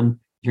educate them on,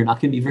 you're not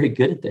going to be very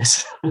good at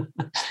this.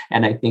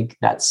 And I think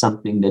that's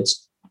something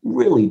that's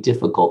really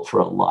difficult for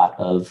a lot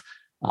of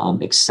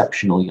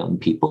exceptional young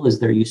people, is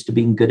they're used to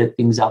being good at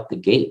things out the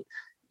gate.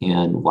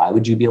 And why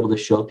would you be able to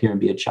show up here and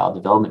be a child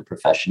development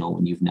professional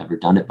when you've never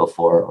done it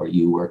before, or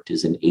you worked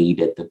as an aide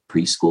at the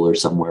preschool or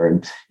somewhere,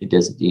 and it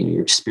doesn't, your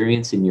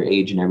experience and your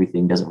age and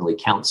everything doesn't really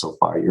count so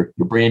far. You're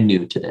brand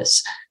new to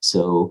this.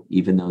 So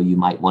even though you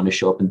might want to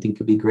show up and think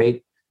it'd be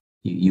great,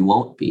 you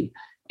won't be.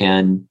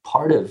 And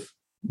part of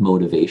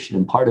motivation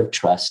and part of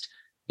trust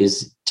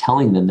is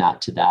telling them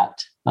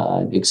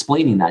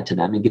explaining that to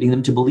them and getting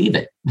them to believe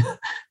it.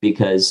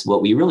 Because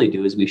what we really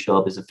do is we show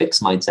up as a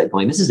fixed mindset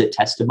going, this is a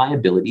test of my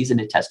abilities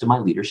and a test of my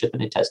leadership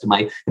and a test of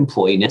my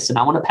employeeness, and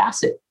I want to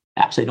pass it.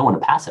 Actually, I don't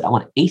want to pass it. I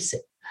want to ace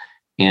it.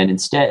 And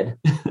instead,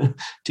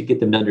 to get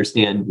them to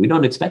understand, we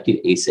don't expect you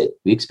to ace it.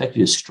 We expect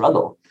you to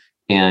struggle.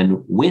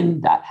 And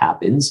when that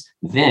happens,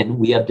 then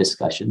we have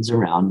discussions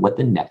around what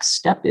the next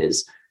step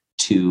is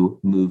to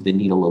move the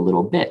needle a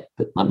little bit.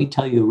 But let me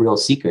tell you a real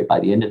secret. By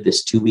the end of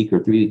this 2-week or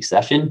 3-week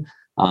session,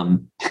 you're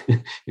going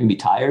to be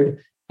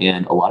tired,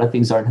 and a lot of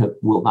things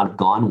will not have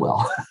gone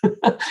well.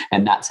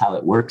 And that's how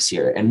it works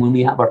here. And when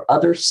we have our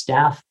other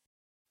staff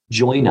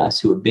join us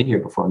who have been here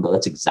before and go,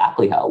 that's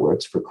exactly how it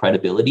works, for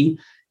credibility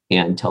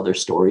and tell their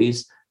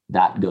stories,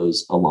 that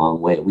goes a long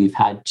way. We've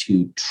had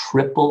to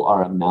triple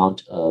our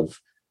amount of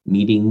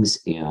meetings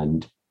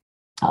and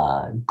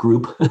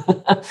group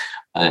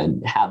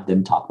and have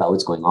them talk about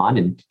what's going on.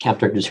 And camp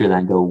directors hear that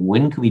and go,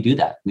 when can we do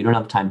that? We don't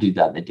have time to do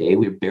that in a day.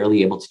 We're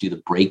barely able to do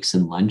the breaks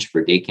and lunch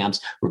for day camps.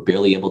 We're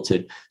barely able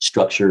to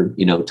structure,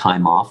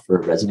 time off for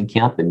a resident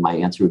camp. And my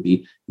answer would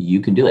be,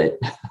 you can do it.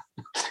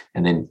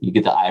 And then you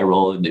get the eye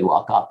roll and they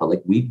walk off. But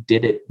like, we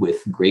did it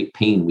with great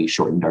pain. We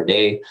shortened our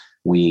day.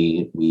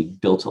 We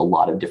built a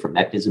lot of different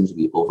mechanisms.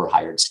 We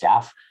overhired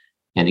staff.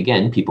 And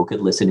again, people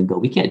could listen and go,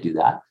 we can't do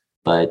that.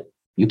 But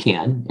you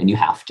can, and you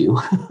have to.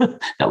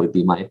 That would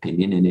be my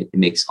opinion. And it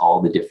makes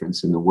all the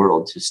difference in the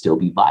world to still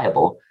be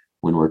viable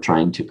when we're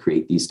trying to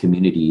create these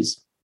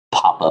communities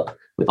pop up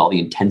with all the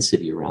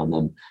intensity around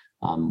them.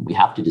 We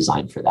have to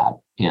design for that.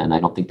 And I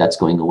don't think that's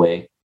going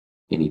away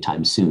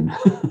anytime soon.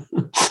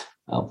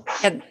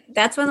 Yeah,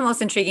 that's one of the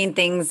most intriguing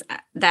things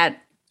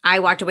that I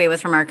walked away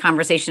with from our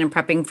conversation and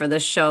prepping for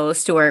this show,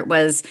 Stuart,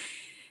 was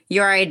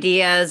your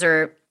ideas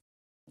or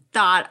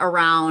thought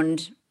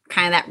around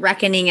kind of that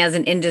reckoning as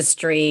an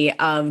industry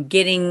of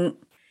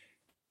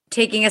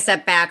taking a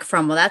step back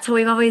from, well, that's how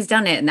we've always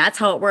done it. And that's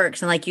how it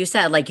works. And like you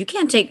said, like, you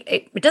can't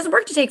it doesn't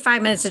work to take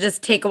 5 minutes to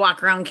just take a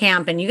walk around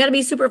camp, and you got to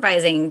be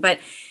supervising. But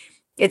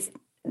it's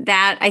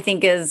that, I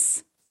think,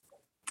 is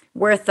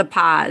worth the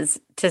pause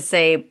to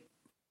say,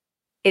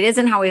 it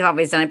isn't how we've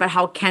always done it, but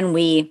how can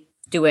we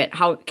do it?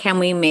 How can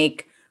we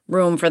make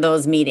room for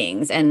those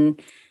meetings? And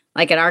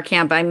like at our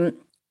camp, I'm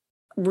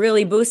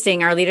really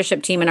boosting our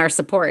leadership team and our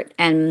support,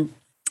 and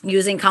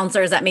using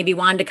counselors that maybe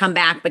wanted to come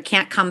back but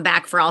can't come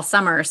back for all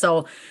summer.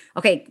 So,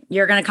 okay,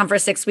 you're going to come for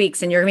 6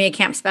 weeks and you're going to be a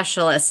camp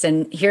specialist,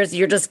 and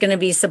you're just going to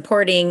be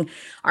supporting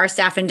our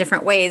staff in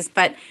different ways.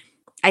 But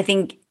I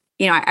think,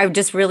 I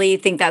just really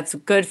think that's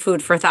good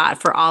food for thought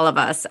for all of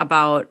us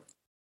about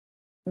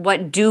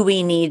what do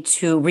we need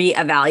to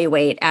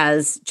reevaluate,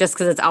 as just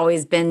because it's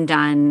always been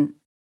done.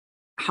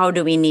 How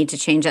do we need to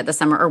change that this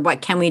summer, or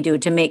what can we do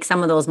to make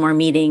some of those more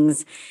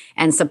meetings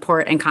and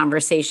support and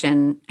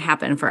conversation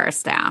happen for our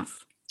staff?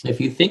 If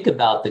you think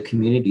about the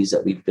communities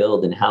that we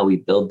build and how we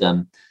build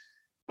them,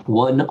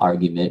 one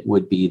argument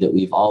would be that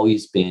we've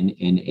always been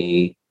in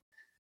a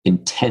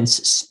intense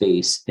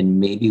space, and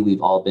maybe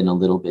we've all been a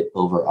little bit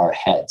over our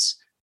heads.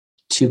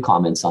 2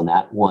 comments on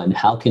that. One,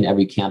 how can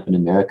every camp in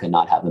America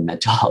not have a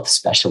mental health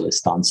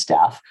specialist on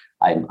staff?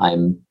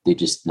 They've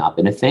just not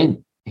been a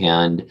thing.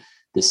 And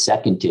the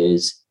second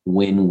is,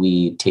 when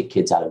we take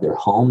kids out of their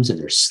homes and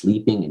they're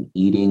sleeping and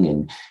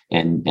eating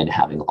and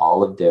having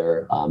all of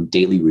their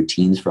daily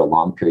routines for a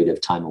long period of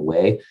time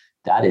away,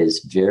 that is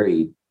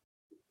very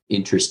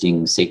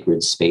interesting,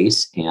 sacred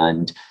space.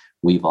 And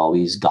we've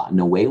always gotten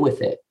away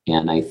with it.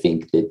 And I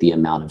think that the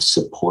amount of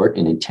support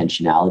and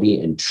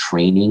intentionality and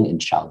training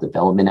and child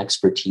development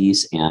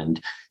expertise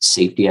and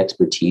safety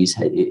expertise,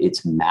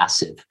 it's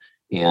massive.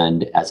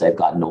 And as I've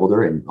gotten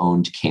older and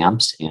owned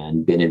camps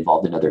and been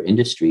involved in other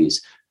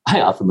industries,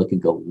 I often look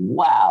and go,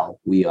 wow,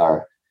 we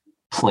are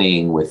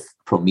playing with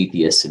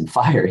Prometheus and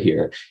fire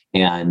here.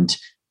 And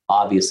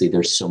obviously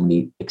there's so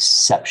many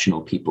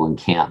exceptional people in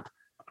camp,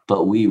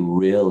 but we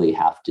really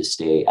have to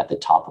stay at the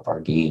top of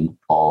our game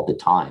all the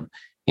time.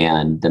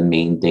 And the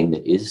main thing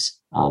that is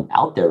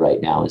out there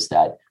right now is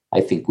that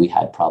I think we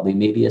had probably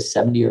maybe a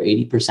 70 or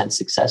 80%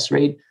 success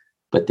rate,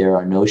 but there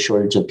are no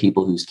shortage of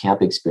people whose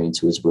camp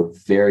experiences were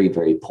very,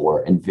 very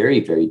poor and very,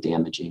 very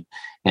damaging.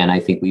 And I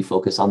think we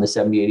focus on the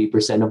 70,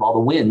 80% of all the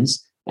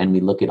wins. And we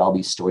look at all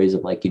these stories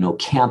of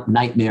camp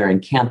nightmare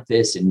and camp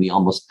this, and we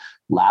almost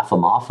laugh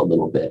them off a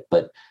little bit.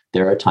 But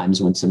there are times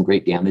when some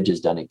great damage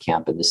is done at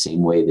camp, in the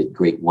same way that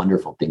great,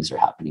 wonderful things are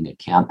happening at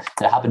camp.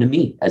 That happened to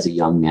me as a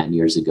young man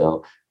years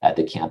ago at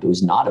the camp. It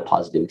was not a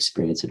positive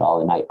experience at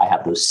all. And I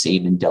have those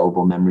same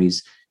indelible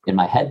memories in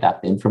my head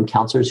back then from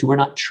counselors who were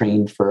not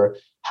trained for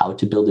how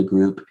to build a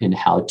group and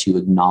how to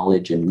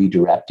acknowledge and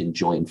redirect and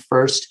join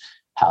first,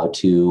 how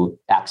to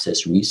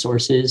access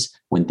resources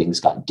when things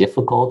got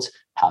difficult,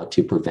 how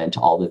to prevent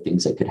all the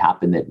things that could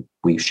happen that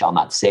we shall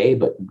not say,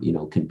 but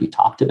can be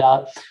talked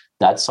about.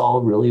 That's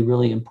all really,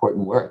 really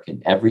important work.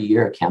 And every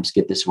year camps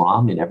get this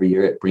wrong. And every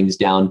year it brings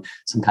down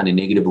some kind of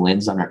negative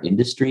lens on our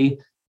industry,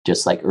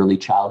 just like early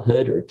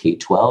childhood or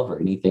K-12 or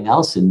anything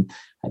else. And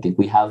I think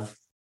we have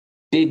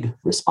big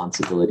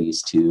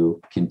responsibilities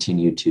to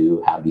continue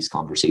to have these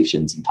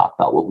conversations and talk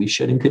about what we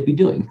should and could be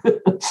doing.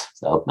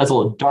 So that's a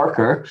little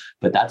darker,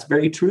 but that's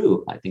very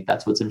true. I think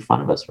that's what's in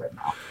front of us right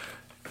now.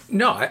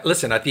 No,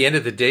 listen, at the end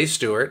of the day,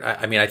 Stuart,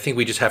 I think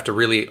we just have to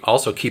really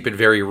also keep it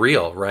very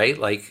real, right?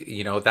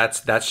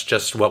 That's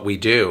just what we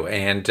do.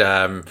 And,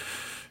 I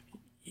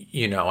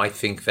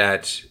think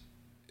that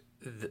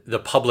the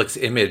public's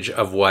image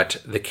of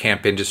what the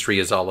camp industry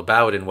is all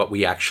about and what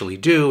we actually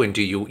do. And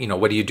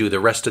what do you do the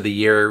rest of the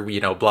year?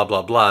 Blah,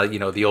 blah, blah.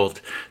 The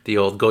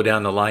old go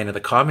down the line of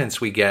the comments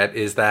we get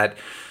is that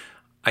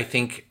I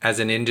think as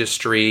an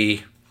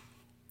industry,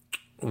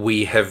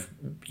 we have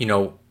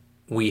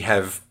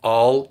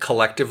all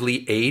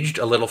collectively aged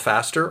a little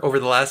faster over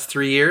the last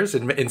 3 years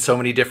in so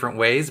many different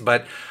ways.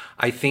 But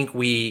I think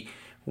we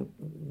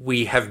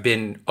have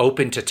been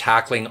open to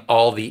tackling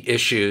all the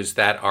issues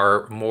that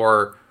are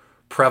more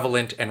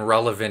prevalent and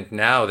relevant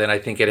now than I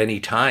think at any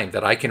time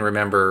that I can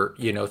remember,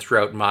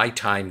 throughout my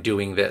time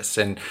doing this.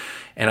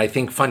 And I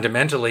think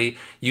fundamentally,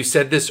 you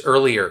said this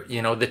earlier,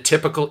 the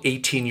typical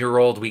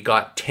 18-year-old we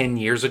got 10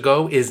 years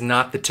ago is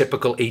not the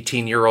typical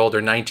 18-year-old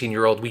or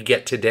 19-year-old we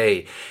get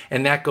today.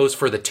 And that goes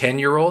for the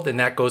 10-year-old, and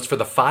that goes for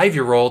the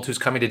 5-year-old who's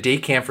coming to day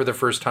camp for the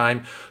first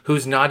time,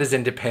 who's not as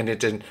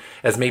independent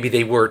as maybe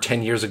they were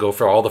 10 years ago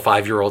for all the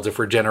 5-year-olds, if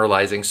we're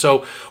generalizing.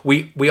 So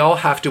we all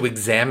have to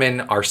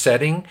examine our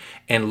setting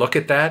and look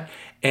at that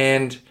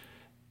and,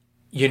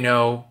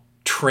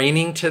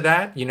 training to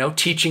that,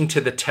 teaching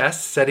to the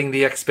test, setting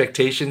the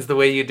expectations the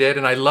way you did.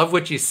 And I love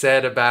what you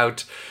said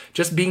about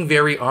just being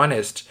very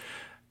honest.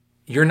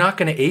 You're not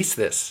going to ace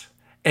this,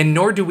 and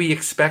nor do we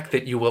expect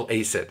that you will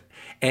ace it.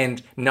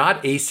 And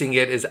not acing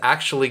it is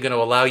actually going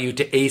to allow you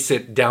to ace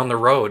it down the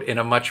road in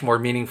a much more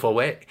meaningful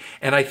way.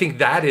 And I think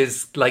that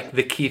is like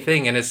the key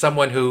thing. And as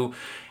someone who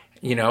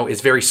is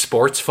very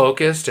sports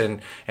focused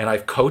and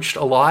I've coached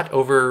a lot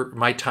over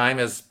my time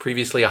as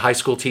previously a high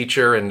school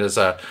teacher and as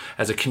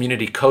a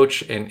community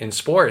coach in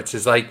sports,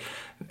 is like,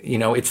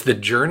 it's the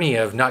journey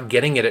of not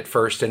getting it at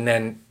first and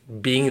then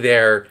being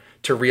there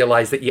to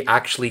realize that you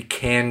actually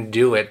can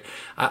do it.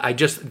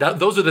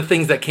 Those are the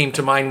things that came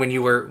to mind when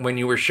you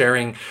were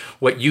sharing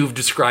what you've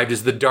described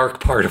as the dark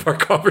part of our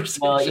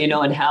conversation.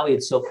 Well, and Howie,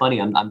 it's so funny.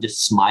 I'm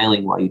just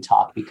smiling while you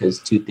talk because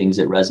two things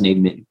that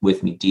resonated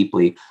with me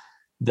deeply.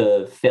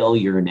 The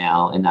failure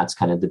now, and that's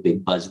kind of the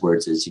big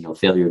buzzwords is,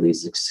 failure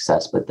leads to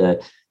success, but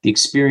the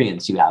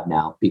experience you have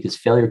now, because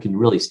failure can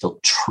really still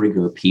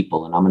trigger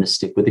people. And I'm going to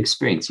stick with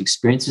experience. The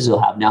experiences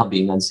you'll have now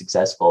being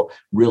unsuccessful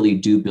really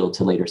do build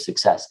to later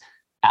success.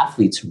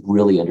 Athletes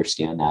really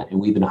understand that.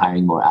 And we've been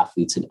hiring more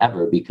athletes than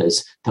ever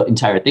because the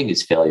entire thing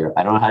is failure.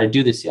 I don't know how to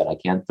do this yet. I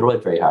can't throw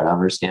it very hard. I don't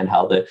understand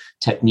how the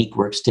technique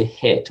works to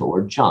hit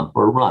or jump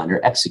or run or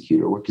execute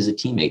or work as a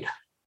teammate.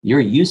 You're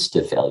used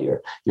to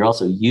failure. You're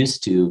also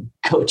used to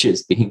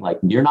coaches being like,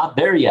 you're not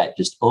there yet,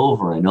 just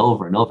over and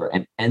over and over,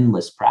 and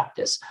endless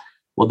practice.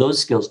 Well, those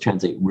skills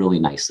translate really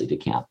nicely to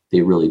camp.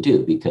 They really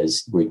do,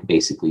 because we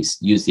basically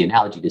use the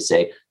analogy to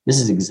say, this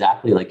is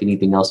exactly like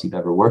anything else you've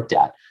ever worked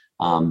at.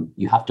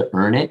 You have to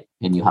earn it,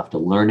 and you have to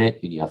learn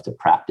it, and you have to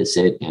practice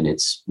it, and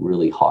it's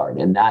really hard.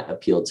 And that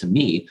appealed to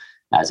me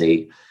as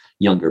a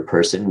younger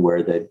person,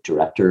 where the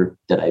director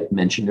that I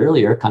mentioned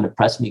earlier kind of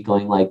pressed me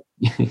going like,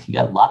 you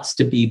got lots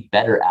to be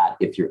better at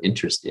if you're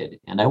interested.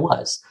 And I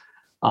was.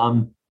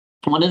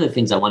 One of the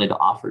things I wanted to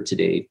offer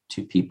today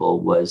to people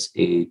was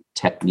a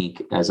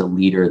technique as a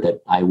leader that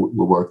I will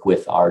work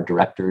with our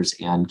directors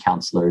and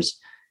counselors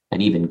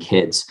and even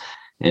kids.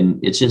 And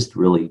it's just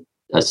really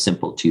a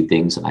simple two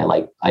things. And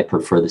I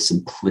prefer the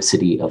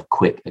simplicity of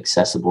quick,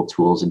 accessible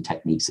tools and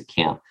techniques at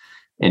camp.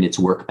 And it's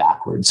work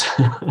backwards.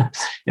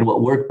 And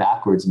what work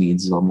backwards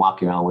means is I'm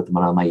walking around with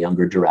one of my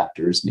younger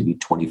directors, maybe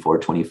 24,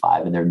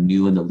 25, and they're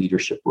new in the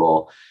leadership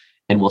role.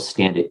 And we'll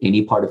stand at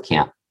any part of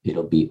camp.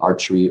 It'll be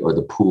archery or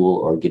the pool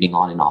or getting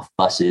on and off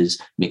buses,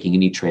 making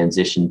any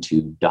transition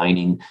to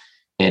dining.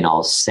 And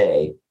I'll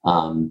say,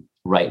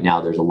 right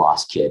now, there's a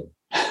lost kid.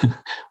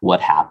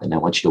 What happened? I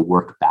want you to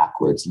work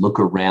backwards. Look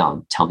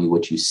around. Tell me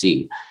what you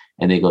see.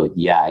 And they go,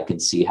 yeah, I can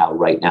see how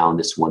right now in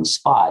this one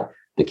spot,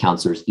 the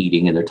counselor's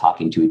eating and they're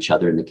talking to each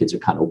other and the kids are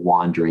kind of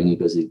wandering. He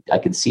goes, I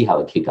can see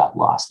how a kid got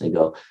lost. They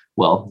go,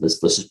 well, let's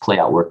just play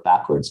out work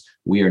backwards.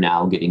 We are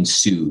now getting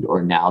sued,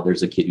 or now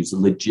there's a kid who's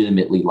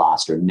legitimately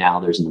lost, or now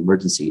there's an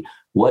emergency.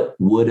 What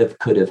would have,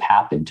 could have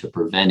happened to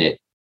prevent it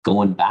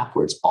going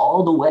backwards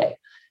all the way?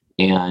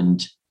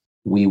 And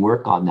we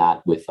work on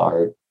that with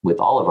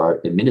all of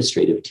our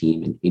administrative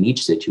team in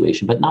each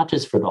situation, but not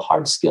just for the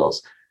hard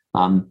skills.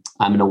 I'm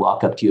going to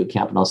walk up to you at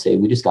camp and I'll say,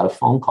 we just got a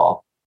phone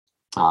call.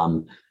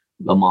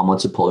 A mom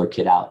wants to pull her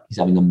kid out. He's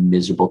having a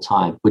miserable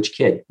time. Which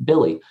kid?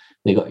 Billy.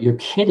 They go, you're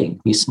kidding.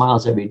 He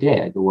smiles every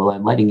day. I go, well,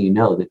 I'm letting you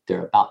know that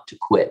they're about to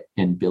quit.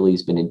 And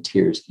Billy's been in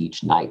tears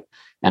each night.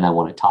 And I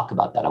want to talk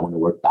about that. I want to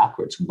work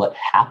backwards. What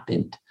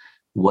happened?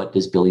 What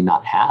does Billy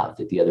not have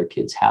that the other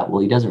kids have? Well,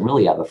 he doesn't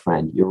really have a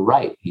friend. You're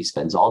right. He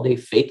spends all day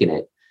faking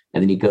it.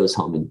 And then he goes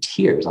home in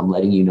tears. I'm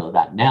letting you know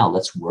that now.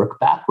 Let's work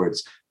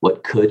backwards.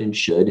 What could and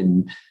should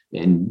and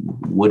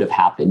would have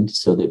happened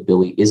so that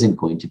Billy isn't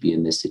going to be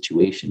in this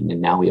situation.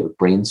 And now we have a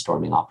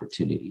brainstorming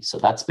opportunity. So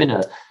that's been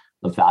a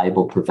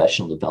valuable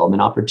professional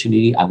development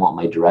opportunity. I want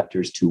my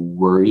directors to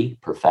worry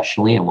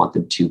professionally. I want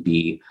them to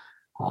be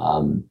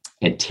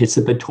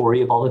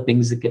anticipatory of all the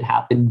things that could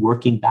happen,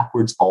 working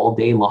backwards all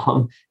day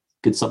long.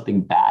 Could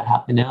something bad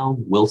happen now?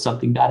 Will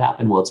something bad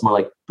happen? Well, it's more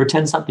like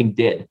pretend something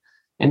did,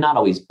 and not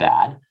always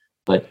bad,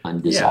 but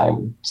undesired.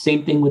 Yeah.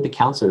 Same thing with the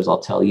counselors. I'll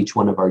tell each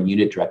one of our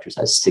unit directors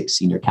has 6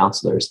 senior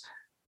counselors.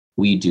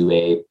 We do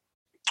a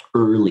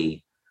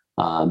early,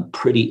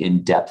 pretty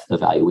in-depth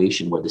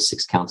evaluation where the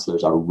 6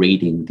 counselors are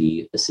rating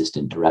the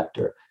assistant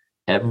director.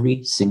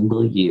 Every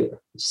single year,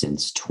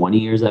 since 20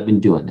 years I've been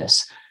doing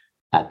this,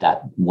 at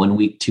that 1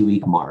 week, 2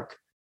 week mark,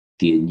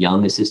 the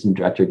young assistant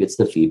director gets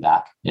the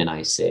feedback. And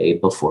I say,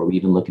 before we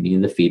even look at any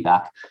of the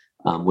feedback,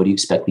 what do you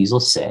expect these will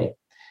say?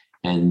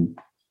 And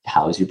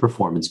how has your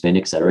performance been,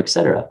 et cetera, et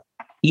cetera.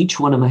 Each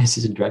one of my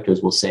assistant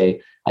directors will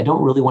say, I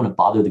don't really want to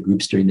bother the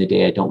groups during the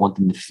day. I don't want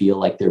them to feel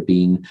like they're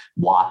being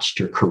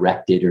watched or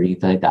corrected or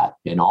anything like that.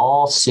 And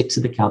all 6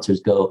 of the counselors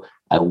go,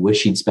 I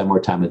wish you'd spend more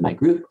time with my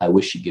group. I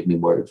wish you'd give me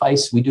more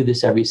advice. We do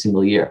this every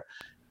single year.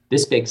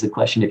 This begs the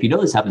question, if you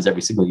know this happens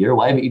every single year,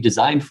 why haven't you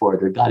designed for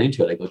it or got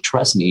into it? I go,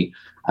 trust me,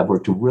 I've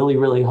worked really,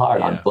 really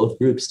hard on both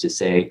groups to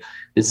say,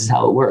 this is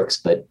how it works.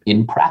 But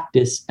in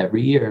practice,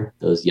 every year,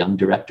 those young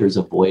directors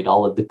avoid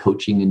all of the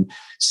coaching and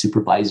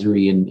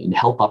supervisory and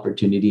help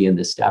opportunity. And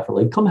the staff are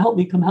like, come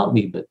help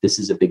me. But this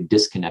is a big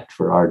disconnect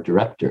for our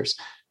directors.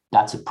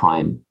 That's a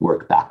prime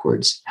work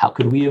backwards. How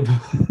could we have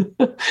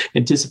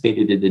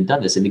anticipated it and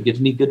done this? And it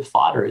gives me good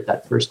fodder at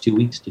that first 2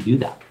 weeks to do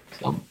that.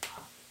 So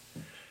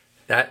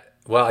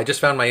Well, I just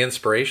found my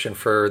inspiration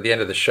for the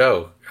end of the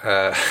show.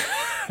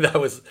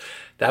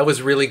 That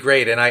was really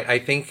great. And I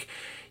think,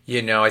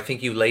 I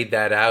think you laid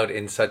that out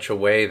in such a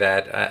way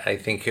that I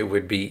think it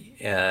would be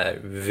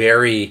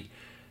very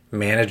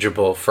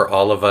manageable for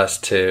all of us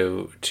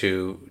to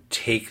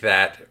take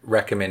that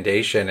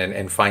recommendation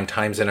and find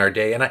times in our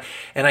day.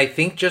 And I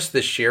think just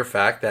the sheer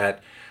fact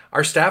that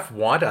our staff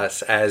want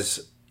us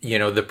as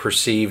the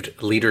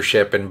perceived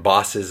leadership and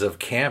bosses of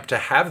camp to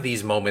have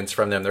these moments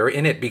from them. They're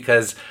in it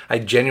because I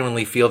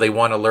genuinely feel they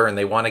want to learn,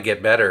 they want to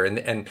get better.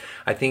 And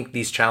I think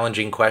these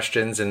challenging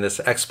questions and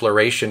this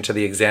exploration to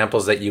the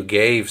examples that you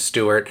gave,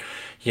 Stuart,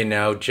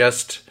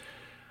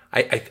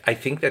 I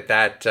think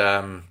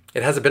that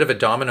it has a bit of a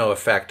domino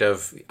effect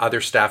of other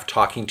staff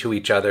talking to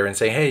each other and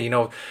saying, hey,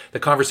 the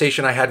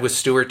conversation I had with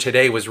Stuart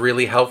today was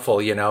really helpful.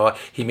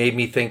 He made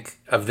me think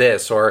of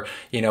this, or,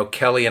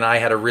 Kelly and I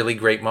had a really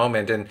great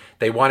moment, and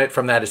they want it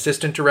from that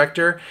assistant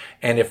director.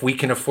 And if we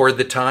can afford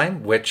the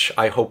time, which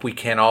I hope we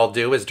can all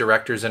do as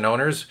directors and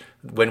owners,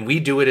 when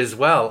we do it as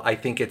well, I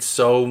think it's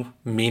so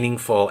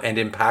meaningful and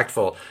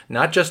impactful,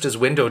 not just as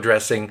window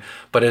dressing,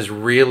 but as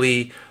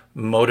really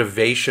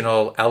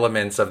motivational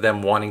elements of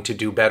them wanting to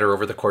do better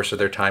over the course of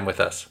their time with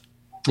us.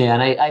 Yeah,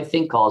 and I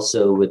think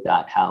also with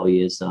that,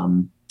 Howie, is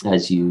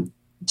as you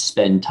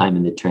spend time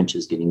in the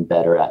trenches getting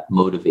better at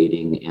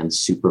motivating and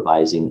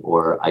supervising,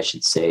 or I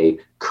should say,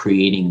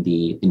 creating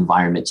the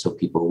environment so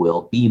people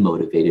will be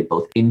motivated,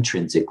 both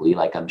intrinsically,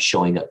 like I'm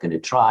showing up, going to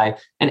try,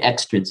 and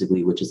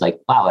extrinsically, which is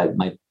like, wow,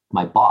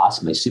 my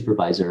boss, my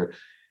supervisor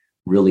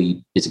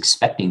really is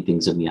expecting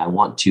things of me. I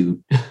want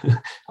to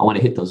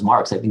hit those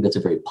marks. I think that's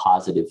a very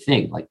positive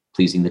thing, like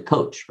pleasing the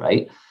coach,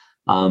 right?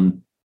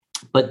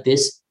 But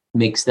this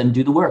makes them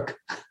do the work.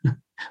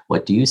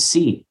 What do you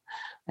see?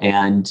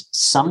 And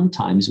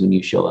sometimes when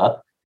you show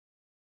up,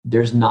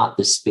 there's not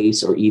the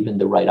space or even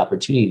the right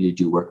opportunity to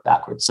do work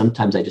backwards.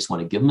 Sometimes I just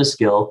want to give them a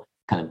skill,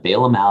 kind of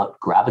bail them out,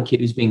 grab a kid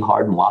who's being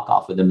hard and walk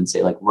off with them and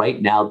say, like,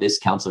 right now, this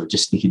counselor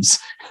just needs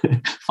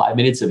 5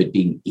 minutes of it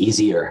being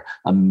easier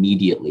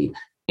immediately.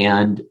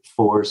 And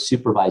for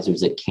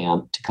supervisors at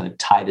camp to kind of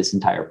tie this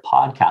entire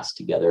podcast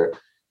together,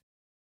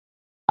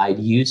 I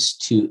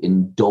used to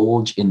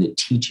indulge in the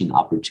teaching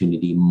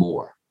opportunity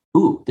more.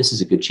 Ooh, this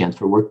is a good chance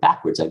for work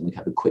backwards. I can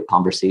have a quick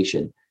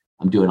conversation.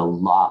 I'm doing a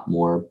lot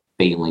more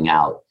bailing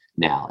out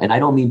now. And I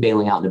don't mean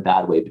bailing out in a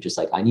bad way, but just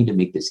like, I need to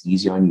make this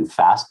easier on you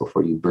fast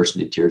before you burst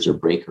into tears or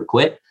break or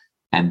quit.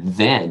 And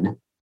then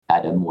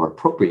at a more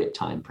appropriate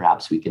time,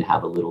 perhaps we can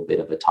have a little bit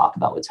of a talk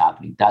about what's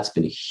happening. That's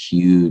been a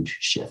huge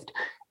shift.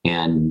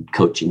 And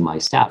coaching my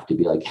staff to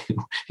be like,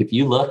 if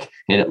you look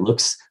and it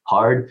looks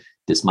hard,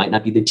 this might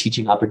not be the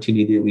teaching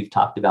opportunity that we've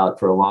talked about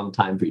for a long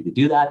time for you to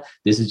do that.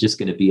 This is just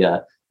going to be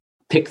a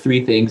pick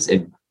 3 things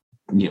and,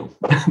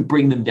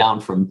 bring them down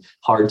from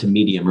hard to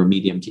medium or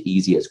medium to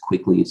easy as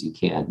quickly as you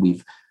can.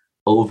 We've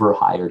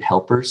overhired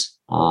helpers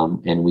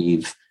and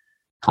we've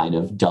kind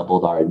of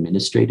doubled our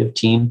administrative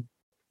team.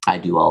 I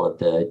do all of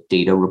the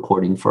data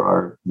reporting for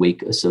our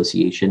Wake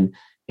Association.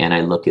 And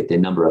I look at the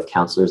number of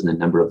counselors and the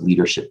number of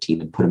leadership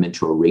team and put them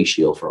into a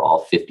ratio for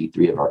all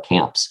 53 of our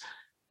camps.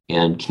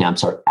 And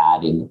camps are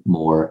adding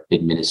more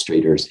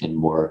administrators and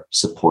more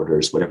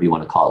supporters, whatever you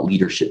want to call it,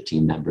 leadership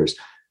team members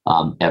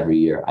every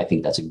year. I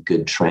think that's a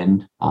good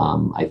trend.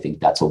 I think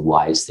that's a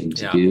wise thing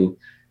to do.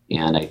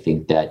 And I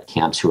think that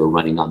camps who are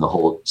running on the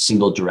whole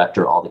single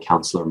director, all the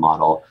counselor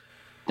model,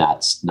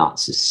 that's not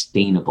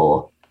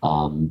sustainable.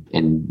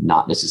 And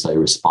not necessarily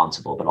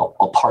responsible, but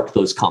I'll park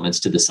those comments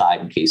to the side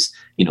in case,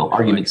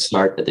 arguments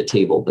start at the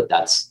table. But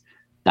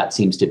that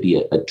seems to be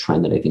a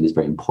trend that I think is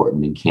very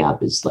important in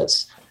camp is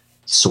let's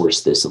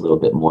source this a little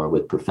bit more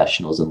with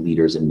professionals and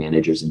leaders and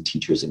managers and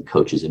teachers and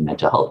coaches and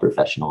mental health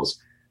professionals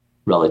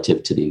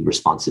relative to the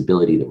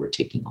responsibility that we're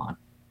taking on.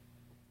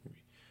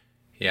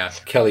 Yeah.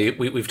 Kelly,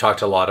 we've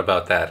talked a lot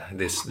about that,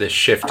 this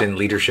shift in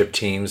leadership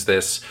teams,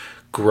 this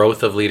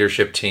growth of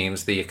leadership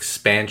teams, the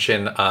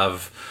expansion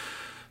of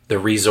the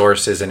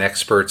resources and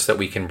experts that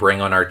we can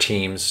bring on our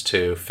teams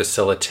to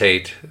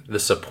facilitate the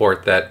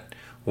support that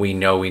we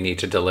know we need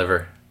to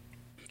deliver.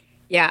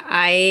 Yeah,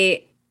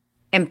 I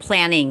am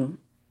planning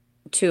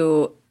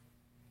to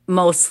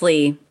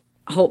mostly,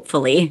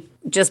 hopefully,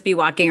 just be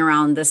walking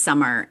around this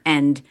summer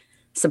and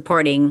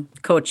supporting,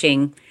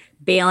 coaching,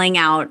 bailing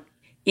out.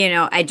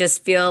 I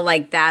just feel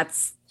like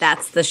that's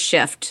the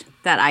shift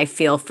that I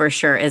feel for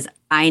sure is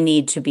I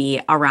need to be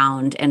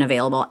around and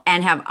available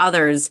and have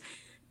others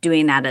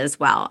doing that as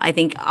well. I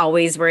think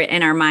always we're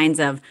in our minds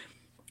of,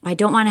 I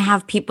don't want to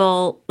have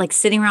people like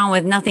sitting around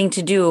with nothing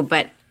to do,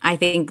 but I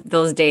think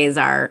those days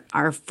are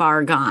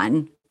far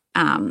gone.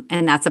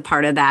 And that's a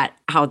part of that,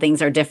 how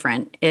things are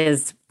different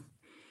is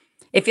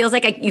it feels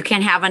like you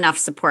can't have enough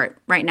support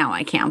right now.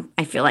 I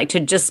feel like to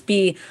just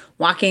be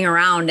walking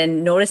around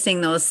and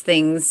noticing those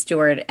things,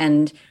 Stuart,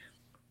 and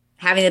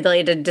having the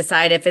ability to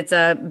decide if it's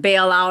a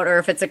bailout or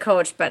if it's a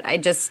coach. But I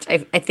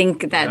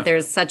think that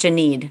there's such a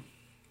need.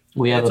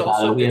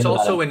 It's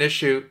also an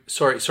issue.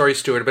 Sorry,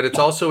 Stuart, but it's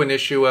also an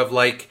issue of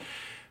like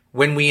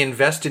when we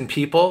invest in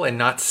people and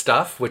not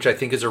stuff, which I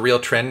think is a real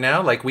trend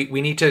now. Like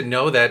we need to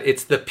know that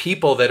it's the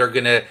people that are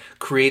going to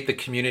create the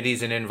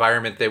communities and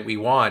environment that we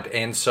want.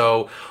 And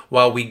so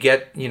while we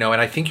get, and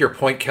I think your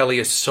point, Kelly,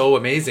 is so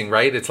amazing,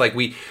 right? It's like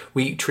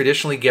we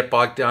traditionally get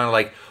bogged down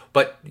like,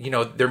 but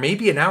there may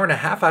be an hour and a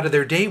half out of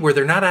their day where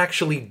they're not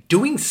actually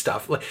doing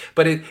stuff.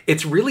 But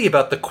it's really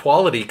about the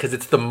quality, because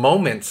it's the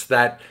moments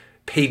that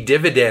pay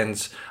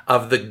dividends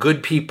of the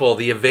good people,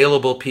 the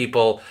available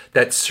people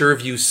that serve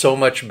you so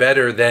much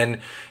better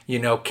than,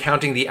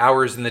 counting the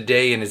hours in the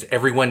day and is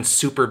everyone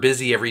super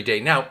busy every day.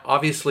 Now,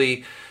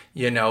 obviously,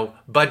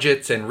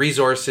 budgets and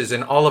resources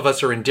and all of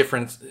us are in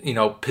different,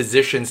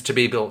 positions to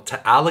be able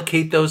to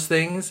allocate those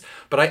things.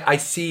 But I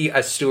see,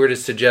 as Stuart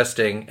is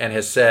suggesting and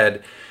has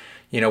said,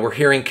 we're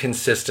hearing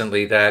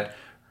consistently that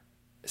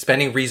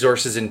spending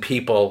resources in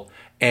people,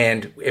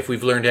 and if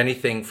we've learned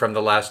anything from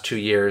the last 2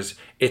 years,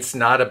 it's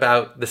not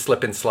about the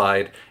slip and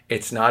slide.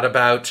 It's not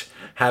about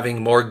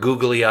having more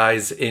googly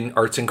eyes in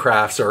arts and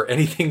crafts or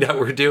anything that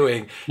we're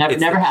doing.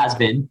 Never has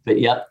been, but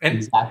yep,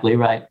 exactly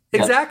right.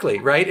 Exactly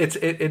right.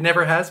 It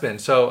never has been.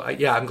 So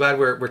yeah, I'm glad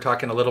we're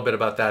talking a little bit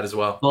about that as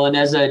well. Well, and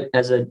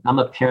I'm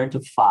a parent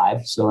of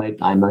 5, so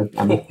I'm a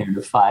parent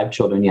of 5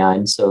 children, yeah,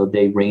 and so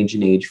they range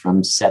in age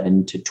from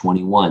 7 to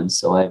 21.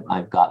 So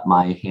I've got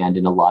my hand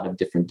in a lot of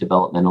different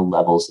developmental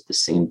levels at the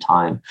same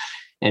time.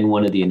 And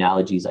one of the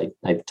analogies,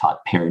 I've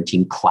taught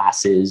parenting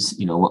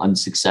classes,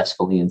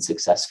 unsuccessfully and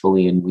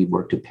successfully, and we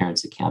worked with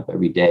parents at camp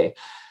every day.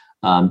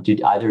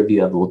 Did either of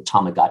you have little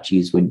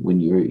Tamagotchis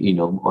when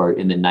you're, or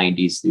in the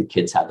 90s, your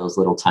kids had those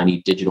little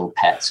tiny digital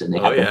pets and they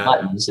had the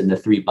buttons, and the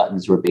 3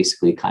 buttons were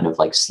basically kind of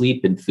like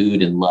sleep and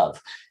food and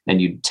love.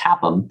 And you'd tap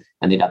them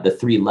and they'd have the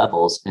 3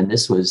 levels. And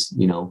this was,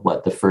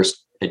 the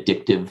first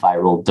addictive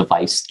viral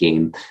device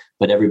game,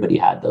 but everybody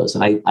had those.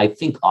 And I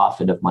think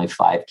often of my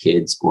 5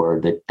 kids or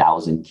the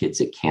 1,000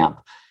 kids at camp.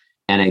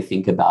 And I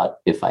think about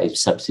if I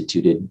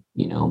substituted,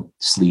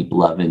 sleep,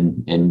 love,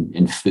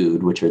 and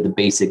food, which are the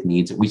basic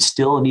needs that we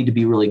still need to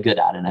be really good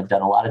at. And I've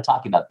done a lot of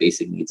talking about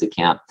basic needs at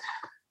camp.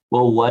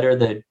 Well, what are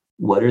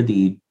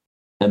the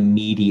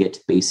immediate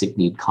basic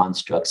need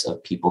constructs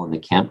of people in the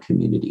camp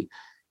community?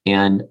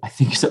 And I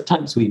think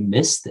sometimes we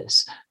miss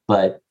this.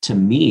 But to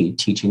me,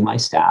 teaching my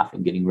staff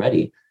and getting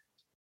ready,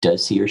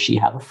 does he or she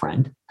have a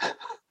friend?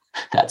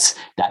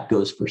 That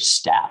goes for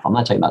staff. I'm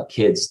not talking about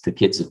kids. The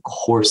kids, of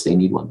course, they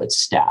need one, but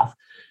staff.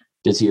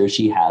 Does he or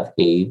she have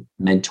a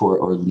mentor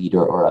or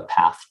leader or a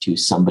path to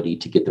somebody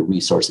to get the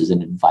resources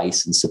and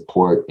advice and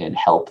support and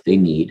help they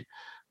need?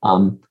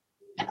 And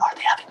are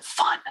they having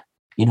fun?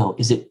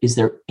 Is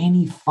there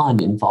any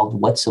fun involved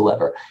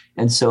whatsoever?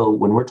 And so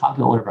when we're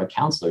talking to one of our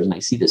counselors and I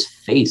see this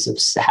face of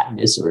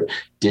sadness or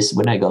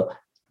when I go,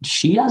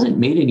 she hasn't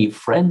made any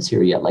friends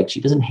here yet. Like, she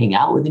doesn't hang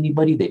out with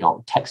anybody. They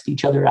don't text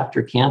each other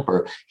after camp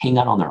or hang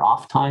out on their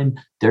off time.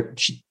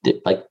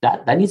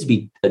 That needs to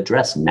be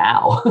addressed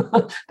now.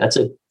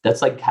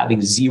 That's like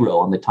having 0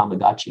 on the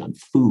Tamagotchi on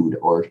food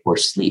or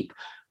sleep.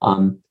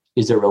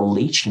 Is there a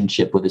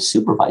relationship with a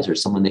supervisor,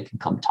 someone they can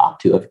come talk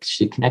to, if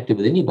she connected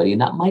with anybody?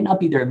 And that might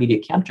not be their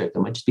immediate camp director.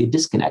 There might just be a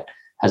disconnect.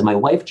 As my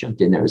wife jumped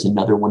in, there was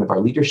another one of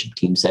our leadership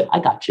team said, I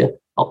got you.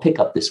 I'll pick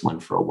up this one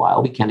for a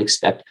while. We can't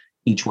expect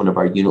each one of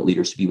our unit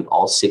leaders to be with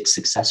all 6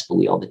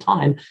 successfully all the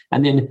time.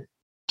 And then,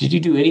 did you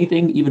do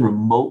anything even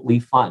remotely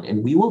fun?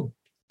 And we will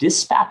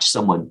dispatch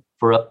someone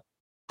for a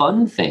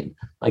fun thing.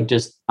 Like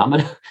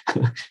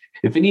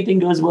if anything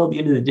goes well at the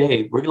end of the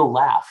day, we're going to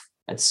laugh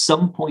at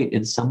some point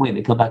in some way. And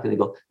they come back and they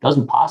go, that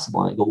wasn't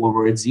possible. And I go, well,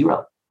 we're at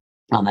 0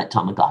 on that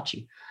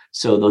Tamagotchi.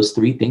 So those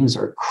 3 things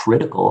are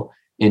critical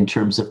in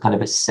terms of kind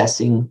of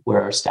assessing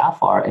where our staff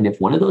are. And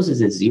if one of those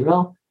is at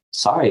 0,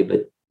 sorry,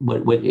 but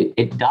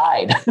it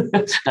died.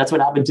 That's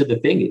what happened to the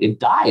thing. It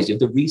dies. You have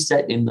to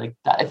reset in like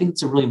that. I think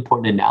it's a really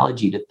important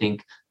analogy to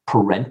think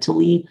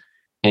parentally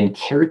and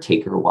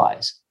caretaker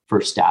wise for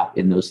staff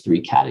in those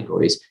three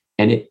categories.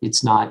 And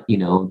it's not,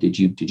 did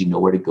you know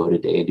where to go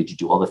today? Did you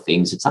do all the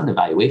things? It's not an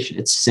evaluation.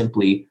 It's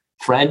simply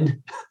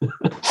friend,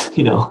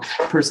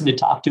 person to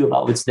talk to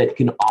about what's that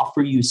can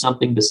offer you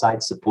something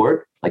besides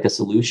support, like a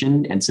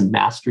solution and some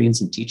mastery and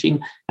some teaching.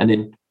 And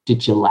then,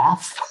 did you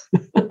laugh?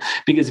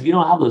 Because if you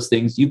don't have those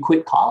things, you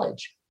quit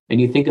college. And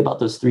you think about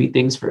those three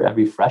things for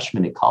every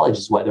freshman at college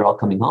is why they're all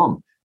coming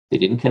home. They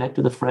didn't connect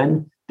with a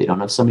friend. They don't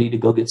have somebody to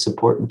go get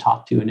support and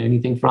talk to and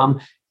anything from.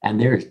 And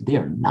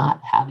they're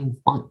not having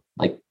fun.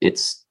 Like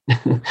it's,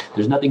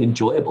 there's nothing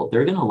enjoyable.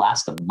 They're going to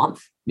last a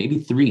month, maybe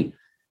 3,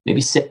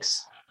 maybe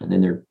 6, and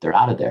then they're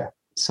out of there.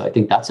 So I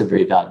think that's a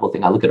very valuable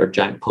thing. I look at our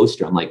giant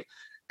poster. I'm like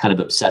kind of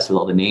obsessed with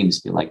all the names.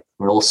 Being like,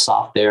 we're a little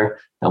soft there.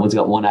 That one's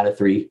got 1 out of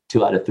 3,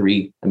 2 out of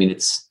 3. I mean,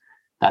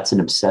 that's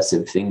an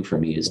obsessive thing for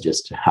me, is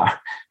just how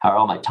are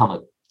all my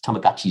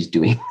Tamagotchis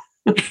doing?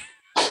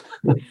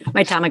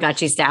 My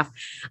Tamagotchi staff.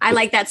 I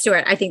like that,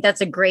 Stuart. I think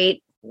that's a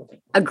great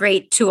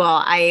tool.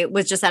 I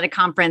was just at a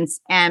conference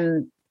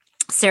and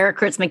Sarah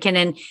Kurtz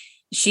McKinnon,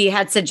 she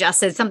had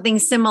suggested something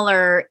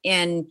similar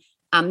in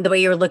the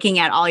way you're looking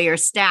at all your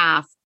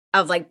staff,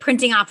 of like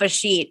printing off a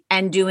sheet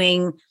and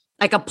doing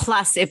like a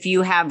plus if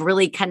you have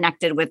really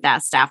connected with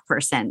that staff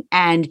person,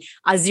 and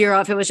a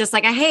 0 if it was just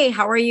like a, hey,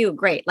 how are you?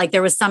 Great. Like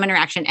there was some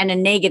interaction, and a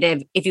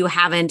negative if you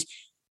haven't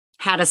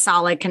had a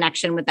solid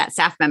connection with that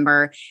staff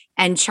member,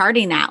 and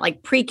charting that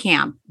like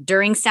pre-camp,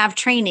 during staff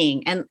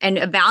training, and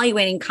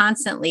evaluating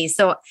constantly.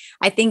 So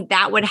I think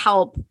that would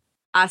help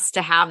us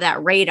to have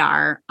that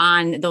radar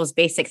on those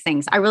basic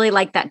things. I really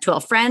like that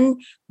tool.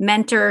 Friend,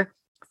 mentor,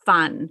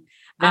 fun.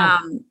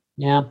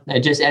 Yeah.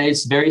 And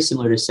it's very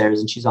similar to Sarah's,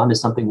 and she's onto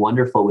something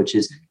wonderful, which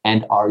is,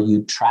 and are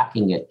you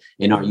tracking it?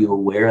 And are you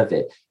aware of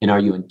it? And are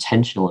you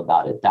intentional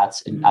about it?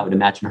 And I would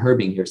imagine her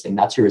being here saying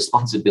that's your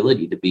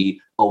responsibility, to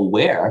be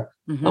aware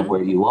of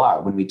where you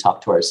are. When we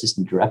talk to our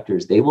assistant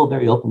directors, they will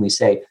very openly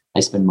say,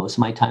 I spend most of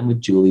my time with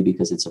Julie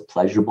because it's a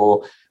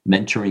pleasurable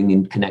mentoring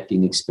and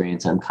connecting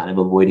experience. I'm kind of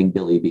avoiding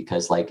Billy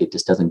because like it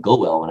just doesn't go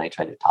well when I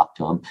try to talk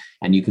to him.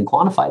 And you can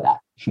quantify that.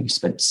 You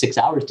spent 6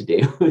 hours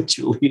today with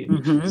Julie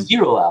and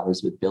 0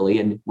 hours with Billy.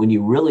 And when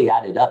you really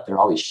add it up, they're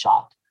always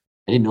shocked.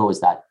 I didn't know it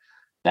was that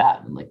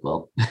bad. I'm like,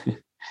 well,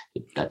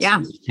 that's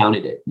you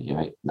counted it,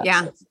 right?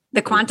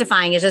 The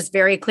quantifying is just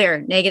very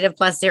clear. Negative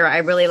plus 0. I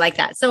really like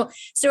that. So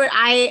Stuart,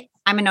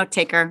 I'm a note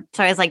taker.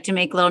 So I always like to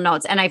make little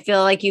notes. And I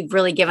feel like you've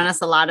really given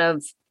us a lot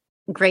of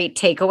great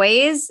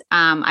takeaways.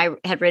 I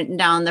had written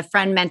down the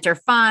friend, mentor,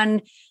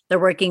 fun, the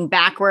working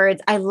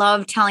backwards. I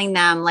love telling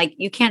them, like,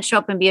 you can't show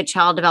up and be a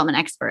child development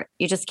expert.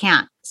 You just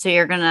can't. So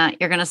you're going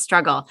to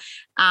struggle.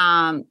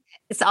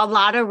 It's a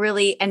lot of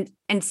really, and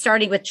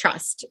starting with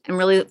trust and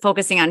really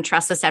focusing on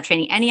trust with staff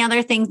training. Any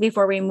other things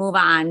before we move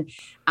on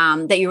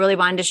that you really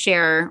wanted to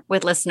share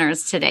with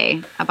listeners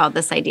today about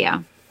this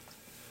idea?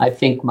 I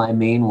think my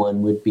main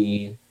one would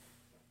be,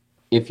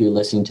 if you're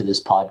listening to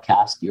this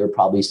podcast, you're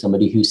probably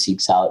somebody who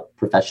seeks out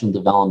professional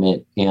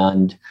development.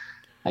 And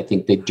I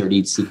think the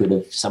dirty secret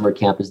of summer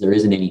camp is there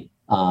isn't any.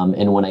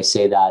 And when I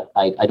say that,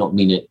 I don't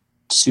mean it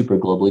super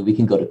globally. We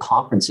can go to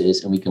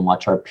conferences and we can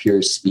watch our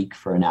peers speak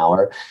for an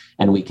hour,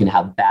 and we can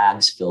have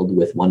bags filled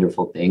with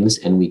wonderful things,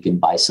 and we can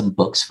buy some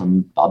books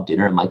from Bob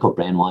Dinner and Michael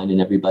Brandwein and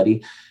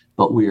everybody.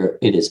 But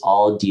it is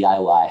all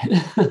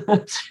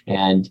DIY.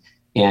 and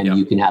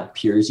you can have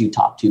peers you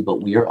talk to,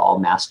 but we are all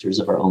masters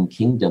of our own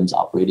kingdoms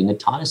operating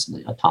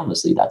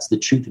autonomously. That's the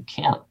truth of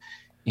camp.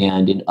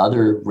 And in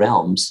other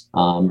realms,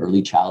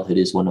 early childhood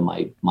is one of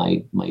my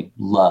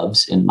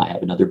loves, and I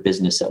have another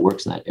business that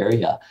works in that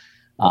area.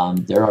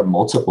 There are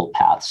multiple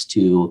paths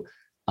to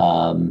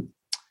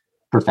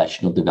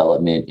professional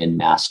development and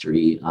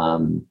mastery.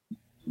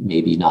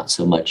 Maybe not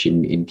so much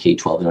in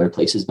K-12 and other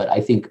places, but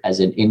I think as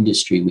an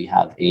industry, we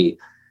have a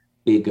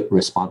big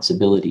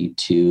responsibility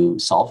to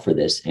solve for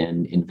this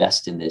and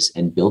invest in this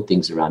and build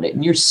things around it.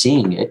 And you're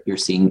seeing it. You're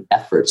seeing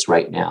efforts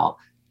right now,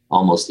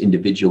 almost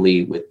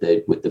individually with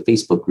the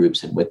Facebook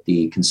groups and with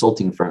the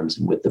consulting firms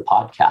and with the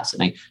podcasts.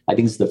 And I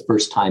think it's the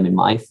first time in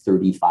my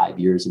 35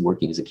 years of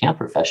working as a camp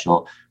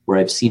professional where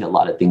I've seen a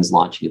lot of things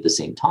launching at the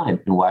same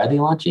time. And why are they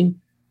launching?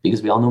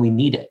 Because we all know we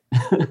need it.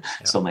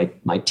 So my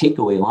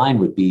takeaway line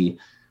would be,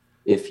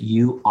 if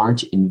you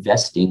aren't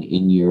investing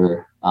in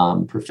your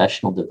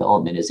professional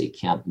development as a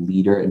camp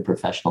leader and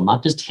professional,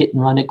 not just hit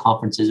and run at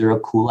conferences or a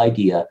cool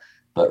idea,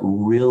 but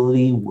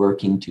really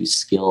working to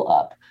skill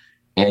up.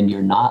 And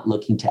you're not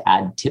looking to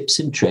add tips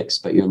and tricks,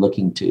 but you're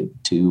looking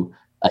to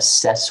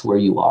assess where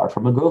you are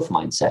from a growth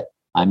mindset.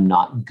 I'm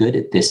not good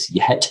at this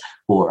yet,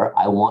 or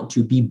I want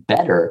to be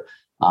better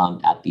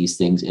at these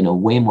things in a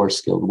way more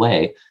skilled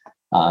way.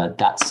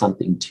 That's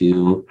something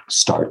to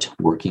start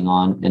working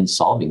on and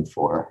solving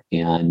for.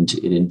 And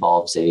it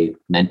involves a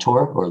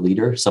mentor or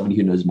leader, somebody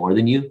who knows more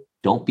than you.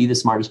 Don't be the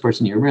smartest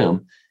person in your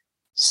room.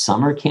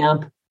 Summer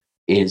camp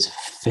is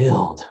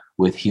filled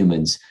with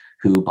humans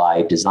who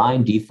by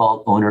design,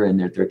 default, owner, and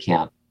their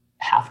camp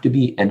have to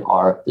be and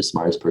are the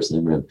smartest person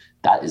in the room.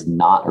 That is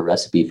not a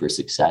recipe for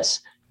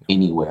success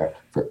anywhere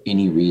for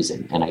any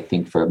reason. And I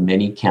think for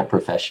many camp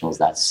professionals,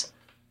 that's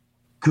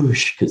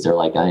goosh, because they're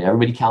like,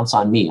 everybody counts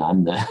on me.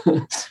 I'm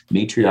the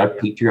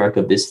patriarch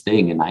of this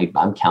thing. And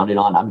I'm counted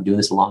on. I've been doing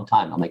this a long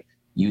time. I'm like,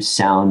 you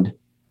sound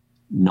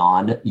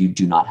you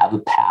do not have a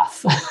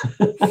path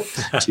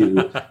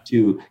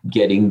to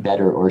getting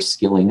better or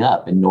skilling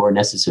up, and nor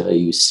necessarily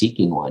you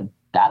seeking one.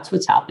 That's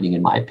what's happening,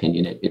 in my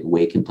opinion, at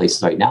Wake and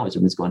places right now, is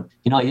everyone's going,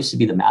 I used to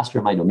be the master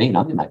of my domain.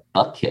 I'm getting my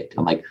butt kicked.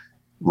 I'm like,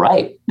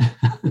 right.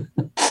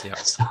 Yep.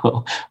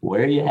 So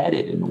where are you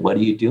headed, and what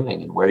are you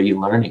doing, and where are you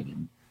learning?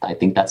 And I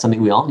think that's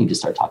something we all need to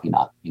start talking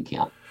about in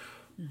camp.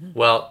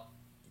 Well,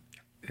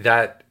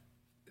 that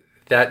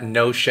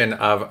notion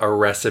of a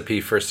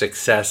recipe for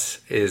success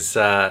is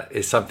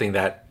something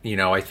that,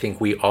 I think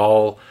we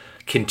all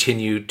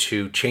continue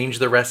to change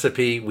the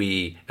recipe.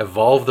 We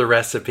evolve the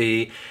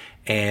recipe,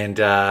 and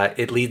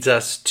it leads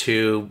us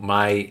to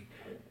my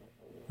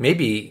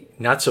maybe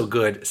not so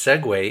good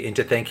segue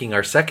into thanking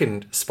our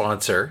second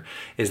sponsor.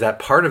 Is that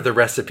part of the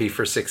recipe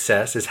for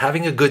success is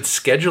having a good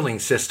scheduling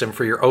system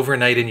for your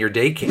overnight and your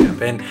day camp.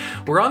 And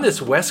we're on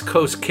this West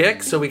Coast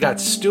kick, so we got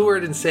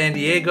Stuart in San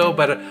Diego,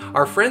 but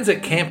our friends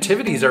at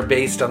Camptivities are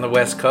based on the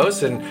West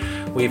Coast,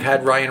 and we've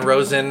had Ryan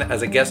Rosen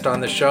as a guest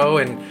on the show,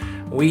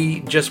 and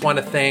we just want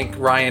to thank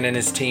Ryan and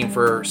his team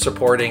for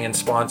supporting and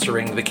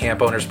sponsoring the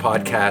Camp Owners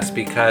Podcast,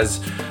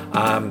 because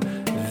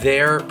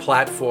their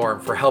platform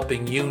for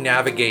helping you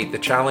navigate the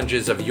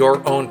challenges of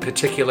your own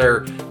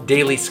particular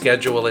daily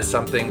schedule is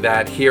something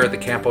that here at the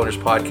Camp Owners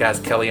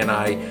Podcast, Kelly and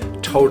I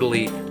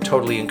totally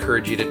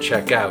encourage you to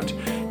check out.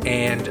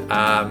 And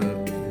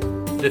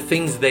the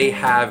things they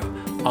have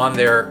on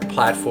their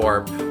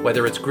platform,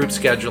 whether it's group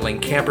scheduling,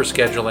 camper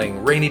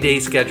scheduling, rainy day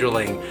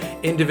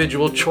scheduling,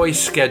 individual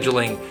choice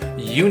scheduling,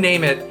 you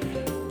name it,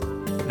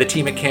 the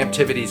team at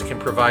Camptivities can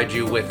provide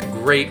you with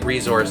great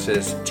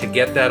resources to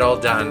get that all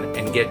done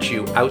and get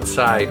you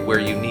outside where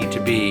you need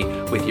to be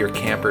with your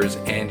campers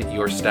and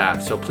your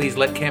staff. So please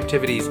let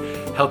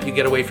Camptivities help you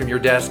get away from your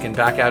desk and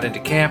back out into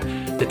camp.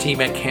 The team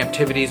at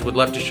Camptivities would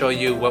love to show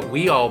you what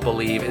we all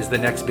believe is the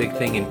next big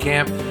thing in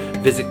camp.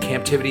 Visit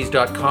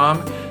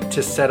camptivities.com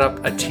to set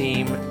up a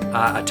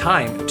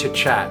time to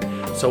chat.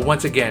 So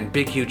once again,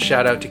 big huge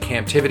shout out to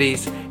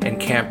Camptivities and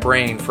Camp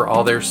Brain for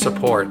all their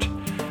support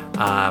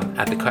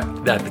at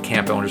the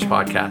Camp Owners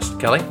Podcast.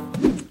 Kelly?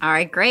 All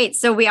right, great.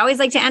 So we always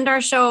like to end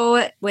our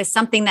show with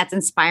something that's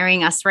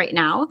inspiring us right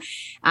now.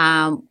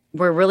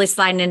 We're really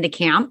sliding into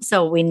camp,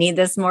 so we need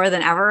this more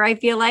than ever, I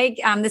feel like.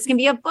 This can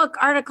be a book,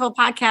 article,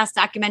 podcast,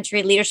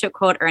 documentary, leadership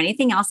quote, or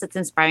anything else that's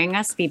inspiring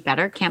us to be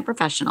better camp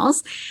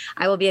professionals.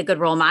 I will be a good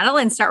role model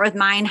and start with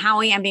mine.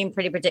 Howie, I'm being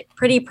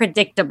pretty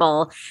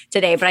predictable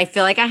today, but I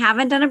feel like I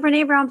haven't done a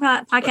Brene Brown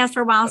podcast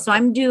for a while, so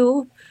I'm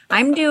due.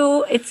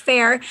 It's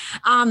fair.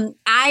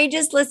 I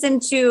just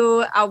listened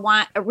to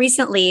one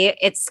recently.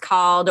 It's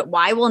called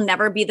Why We'll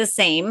Never Be the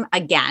Same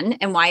Again,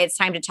 and Why It's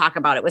Time to Talk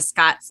About It with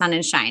Scott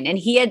Sonnenschein. And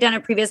he had done a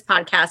previous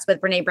podcast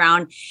with Brene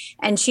Brown,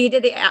 and she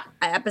did the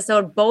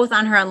episode both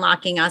on her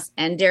Unlocking Us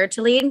and Dare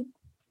to Lead.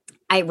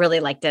 I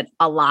really liked it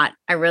a lot.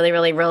 I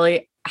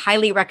really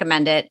highly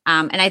recommend it.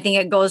 And I think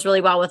it goes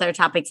really well with our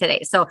topic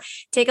today. So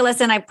take a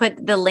listen. I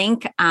put the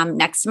link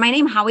next to my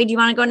name. Howie, do you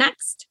want to go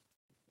next?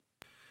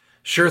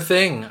 Sure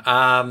thing.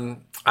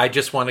 I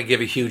just want to give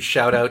a huge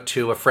shout out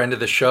to a friend of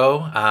the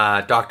show,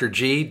 Dr.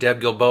 G, Deb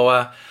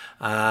Gilboa.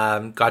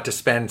 Got to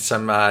spend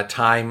some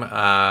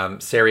time,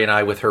 Sari and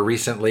I, with her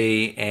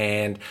recently,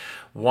 and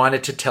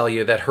wanted to tell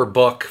you that her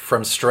book,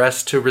 From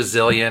Stress to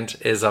Resilient,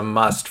 is a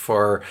must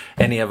for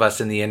any of us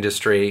in the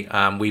industry.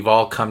 We've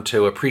all come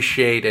to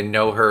appreciate and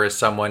know her as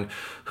someone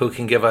who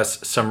can give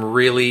us some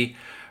really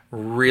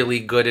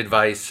good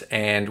advice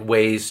and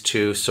ways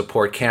to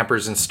support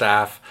campers and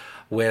staff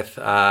with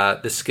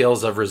the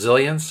skills of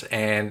resilience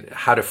and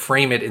how to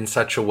frame it in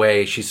such a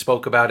way. She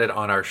spoke about it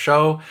on our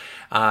show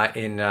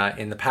in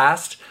the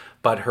past,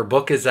 but her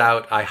book is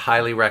out. I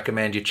highly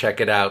recommend you check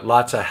it out.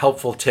 Lots of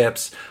helpful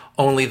tips,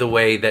 only the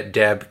way that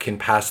Deb can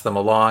pass them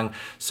along.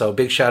 So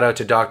big shout out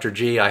to Dr.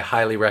 G. I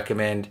highly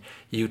recommend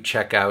you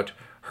check out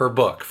her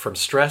book, From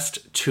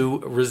Stressed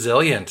to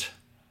Resilient.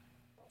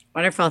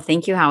 Wonderful.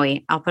 Thank you,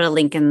 Howie. I'll put a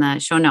link in the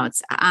show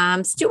notes.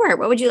 Stuart,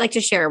 what would you like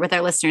to share with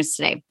our listeners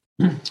today?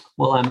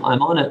 Well, I'm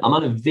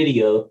on a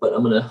video, but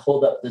I'm going to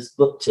hold up this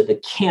book to the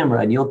camera,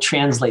 and you'll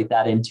translate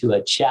that into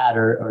a chat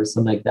or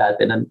something like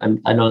that. And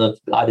I don't know if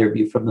either of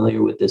you are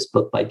familiar with this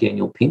book by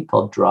Daniel Pink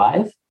called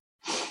Drive.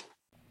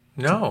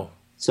 No.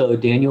 So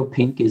Daniel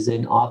Pink is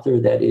an author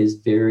that is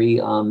very,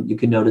 you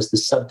can notice the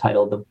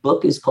subtitle. The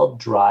book is called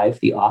Drive.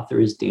 The author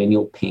is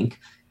Daniel Pink.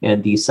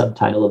 And the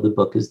subtitle of the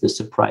book is The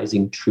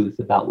Surprising Truth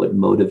About What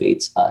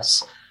Motivates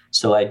Us.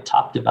 So I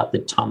talked about the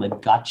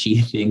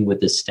Tamagotchi thing with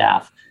the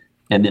staff.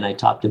 And then I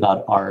talked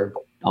about our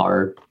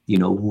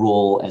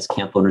role as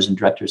camp owners and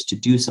directors to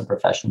do some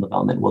professional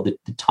development. Well, the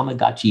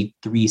Tamagotchi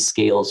 3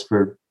 scales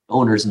for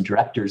owners and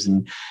directors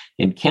and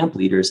camp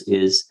leaders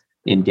is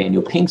in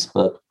Daniel Pink's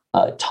book,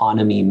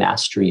 Autonomy,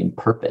 Mastery, and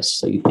Purpose.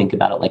 So you think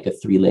about it like a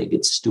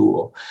 3-legged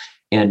stool.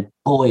 And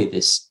boy,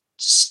 this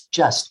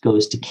just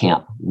goes to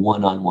camp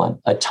one-on-one.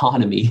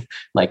 Autonomy,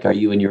 like, are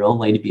you in your own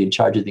lane to be in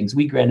charge of things?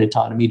 We grant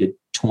autonomy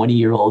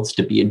 20-year-olds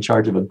to be in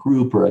charge of a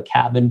group or a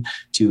cabin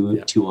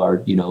to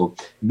our,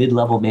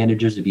 mid-level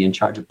managers to be in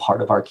charge of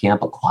part of our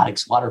camp,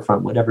 aquatics,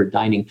 waterfront, whatever,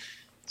 dining.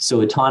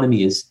 So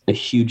autonomy is a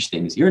huge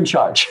thing. You're in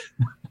charge.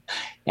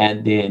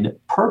 And then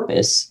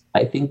purpose,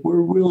 I think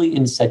we're really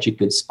in such a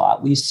good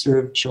spot. We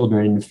serve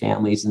children and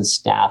families and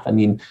staff. I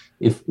mean,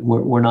 if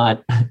we're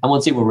not, I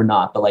won't say we're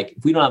not, but like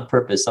if we don't have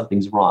purpose,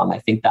 something's wrong. I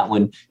think that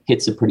one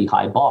hits a pretty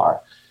high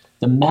bar.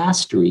 The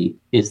mastery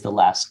is the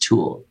last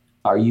tool.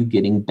 Are you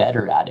getting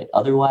better at it?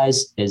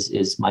 Otherwise,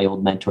 as my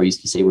old mentor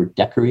used to say, we're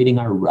decorating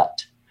our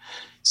rut.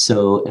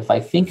 So if I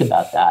think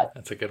about that,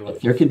 that's a good one.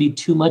 There can be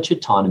too much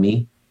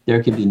autonomy.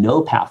 There can be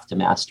no path to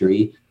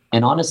mastery.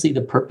 And honestly,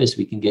 the purpose,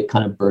 we can get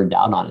kind of burned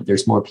out on it.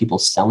 There's more people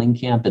selling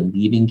camp and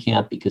leaving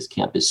camp because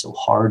camp is so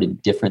hard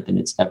and different than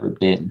it's ever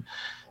been.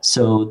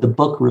 So the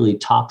book really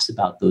talks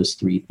about those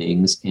three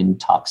things and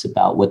talks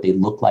about what they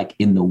look like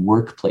in the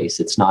workplace.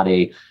 It's not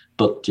a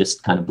book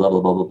just kind of blah,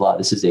 blah, blah, blah, blah.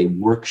 This is a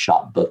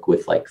workshop book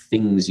with like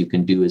things you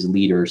can do as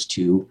leaders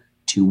to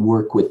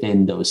work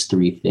within those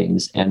three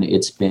things. And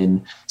it's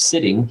been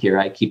sitting here.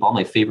 I keep all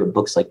my favorite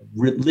books like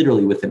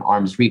literally within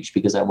arm's reach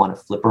because I want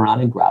to flip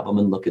around and grab them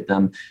and look at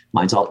them.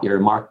 Mine's all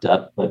earmarked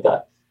up. I've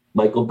got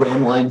Michael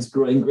Brandwein's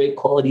Growing Great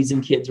Qualities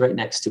in Kids right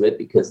next to it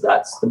because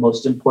that's the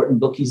most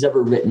important book he's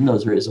ever written.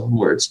 Those are his own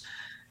words.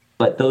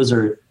 But those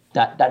are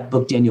that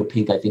book, Daniel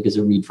Pink, I think is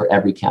a read for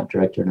every camp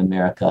director in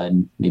America.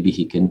 And maybe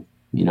he can,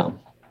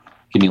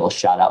 give me a little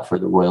shout out for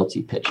the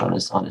royalty pitch on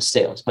his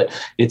sales, but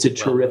it's a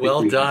terrific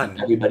well read.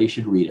 Done. Everybody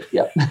should read it.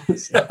 Yep.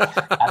 So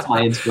that's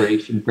my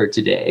inspiration for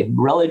today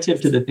relative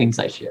to the things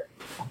I share.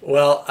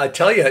 Well, I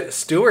tell you,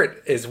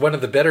 Stuart is one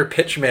of the better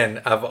pitchmen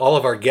of all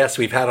of our guests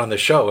we've had on the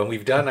show. And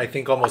we've done, I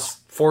think, almost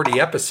 40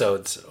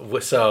 episodes.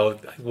 So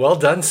well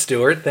done,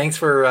 Stuart. Thanks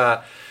for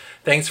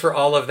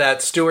all of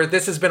that. Stuart,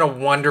 this has been a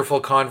wonderful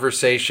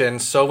conversation.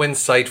 So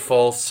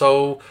insightful,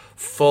 so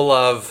full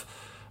of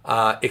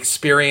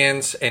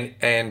experience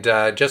and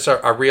just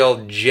a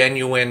real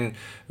genuine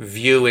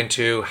view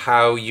into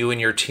how you and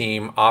your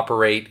team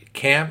operate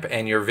camp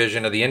and your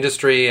vision of the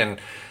industry. And,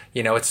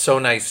 it's so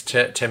nice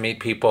to meet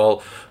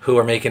people who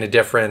are making a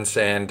difference.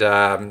 And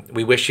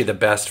we wish you the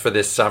best for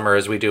this summer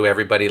as we do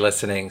everybody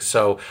listening.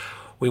 So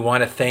we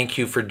want to thank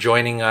you for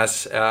joining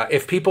us.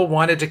 If people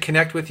wanted to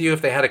connect with you,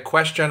 if they had a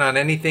question on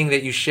anything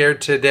that you shared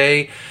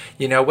today,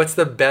 what's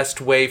the best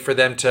way for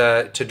them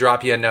to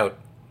drop you a note?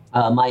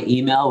 My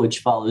email, which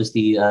follows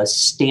the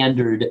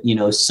standard,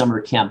 summer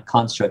camp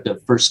construct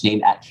of first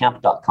name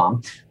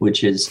 @camp.com,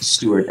 which is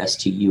Stuart,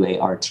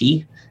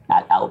 Stuart,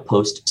 at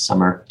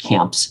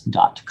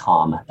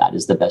outpostsummercamps.com. That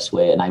is the best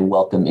way. And I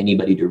welcome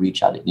anybody to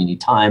reach out at any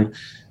time.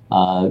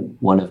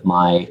 One of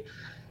my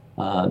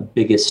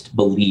biggest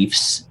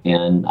beliefs,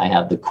 and I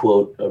have the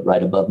quote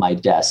right above my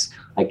desk.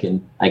 I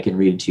can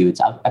read it to you.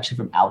 It's actually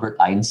from Albert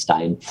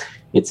Einstein.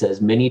 It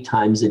says, "Many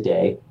times a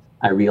day,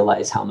 I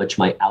realize how much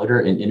my outer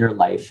and inner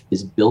life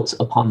is built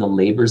upon the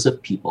labors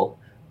of people,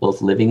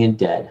 both living and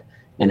dead,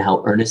 and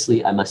how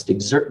earnestly I must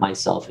exert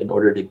myself in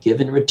order to give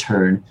in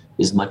return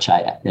as much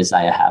as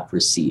I have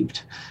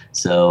received."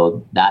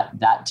 So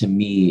that to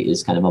me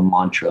is kind of a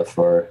mantra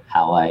for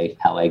how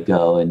I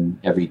go. And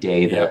every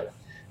day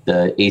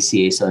the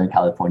ACA Southern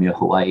California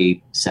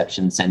Hawaii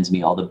section sends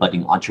me all the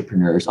budding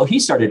entrepreneurs. Oh, he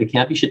started a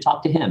camp. You should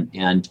talk to him.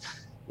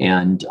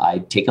 And I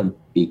take them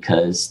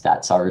because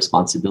that's our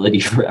responsibility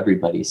for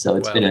everybody. So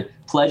it's been a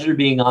pleasure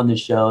being on the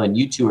show. And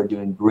you two are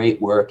doing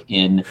great work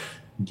in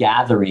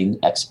gathering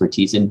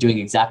expertise and doing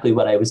exactly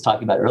what I was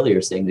talking about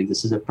earlier, saying that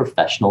this is a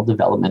professional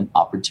development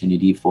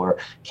opportunity for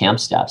camp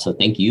staff. So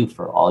thank you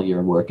for all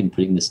your work in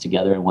putting this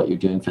together and what you're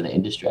doing for the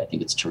industry. I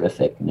think it's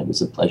terrific. And it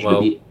was a pleasure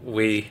to be.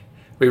 We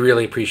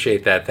really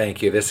appreciate that.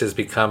 Thank you. This has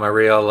become a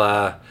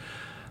real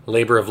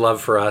labor of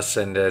love for us,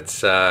 and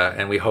it's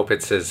and we hope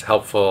it's as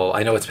helpful.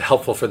 I know it's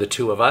helpful for the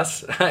two of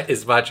us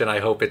as much, and I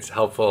hope it's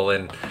helpful.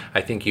 And I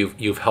think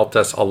you've helped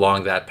us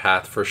along that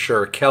path for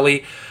sure.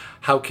 Kelly,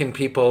 how can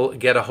people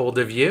get a hold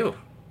of you?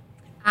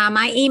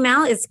 My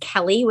email is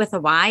Kelly with a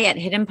Y at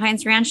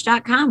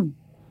hiddenpinesranch.com.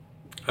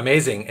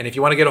 Amazing. And if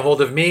you want to get a hold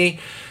of me,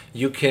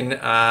 you can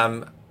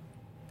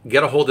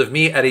get a hold of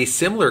me at a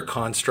similar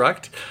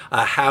construct,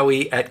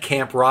 Howie at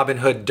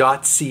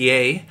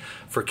camprobinhood.ca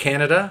for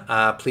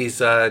Canada. Please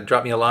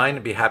drop me a line.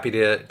 I'd be happy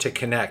to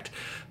connect.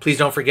 Please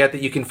don't forget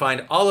that you can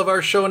find all of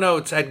our show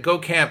notes at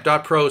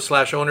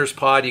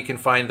gocamp.pro/ownerspod. You can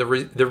find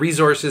the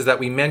resources that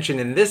we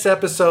mentioned in this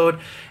episode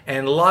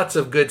and lots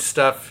of good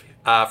stuff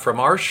from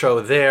our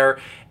show there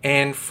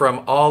and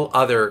from all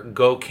other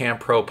Go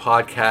Camp Pro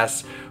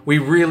podcasts. We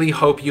really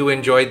hope you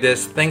enjoyed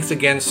this. Thanks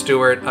again,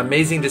 Stuart.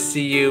 Amazing to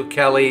see you,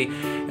 Kelly.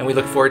 And we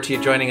look forward to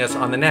you joining us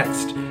on the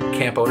next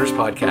Camp Owners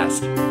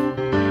Podcast.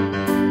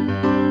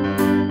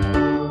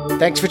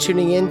 Thanks for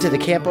tuning in to the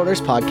Camp Owners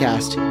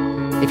Podcast.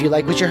 If you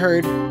like what you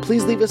heard,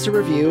 please leave us a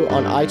review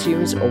on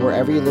iTunes or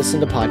wherever you listen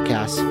to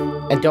podcasts.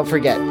 And don't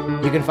forget,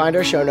 you can find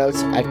our show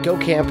notes at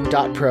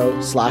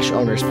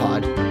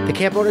gocamp.pro/ownerspod. The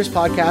Camp Owners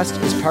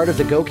Podcast is part of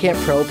the Go Camp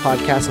Pro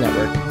Podcast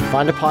Network.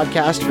 Find a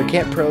podcast for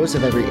camp pros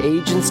of every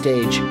age and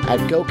stage at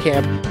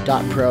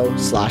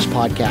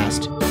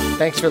gocamp.pro/podcast.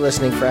 Thanks for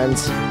listening,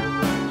 friends.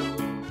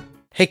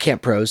 Hey,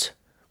 Camp Pros.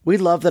 We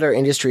love that our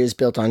industry is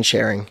built on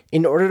sharing.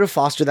 In order to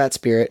foster that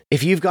spirit,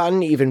 if you've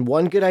gotten even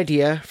one good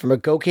idea from a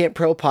Go Camp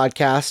Pro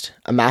podcast,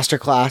 a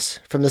masterclass,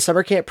 from the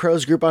Summer Camp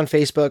Pros group on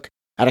Facebook,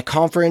 at a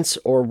conference,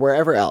 or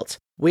wherever else,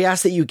 we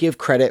ask that you give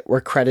credit where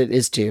credit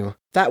is due.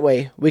 That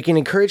way, we can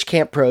encourage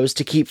camp pros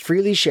to keep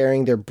freely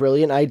sharing their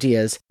brilliant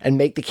ideas and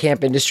make the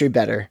camp industry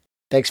better.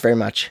 Thanks very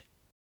much.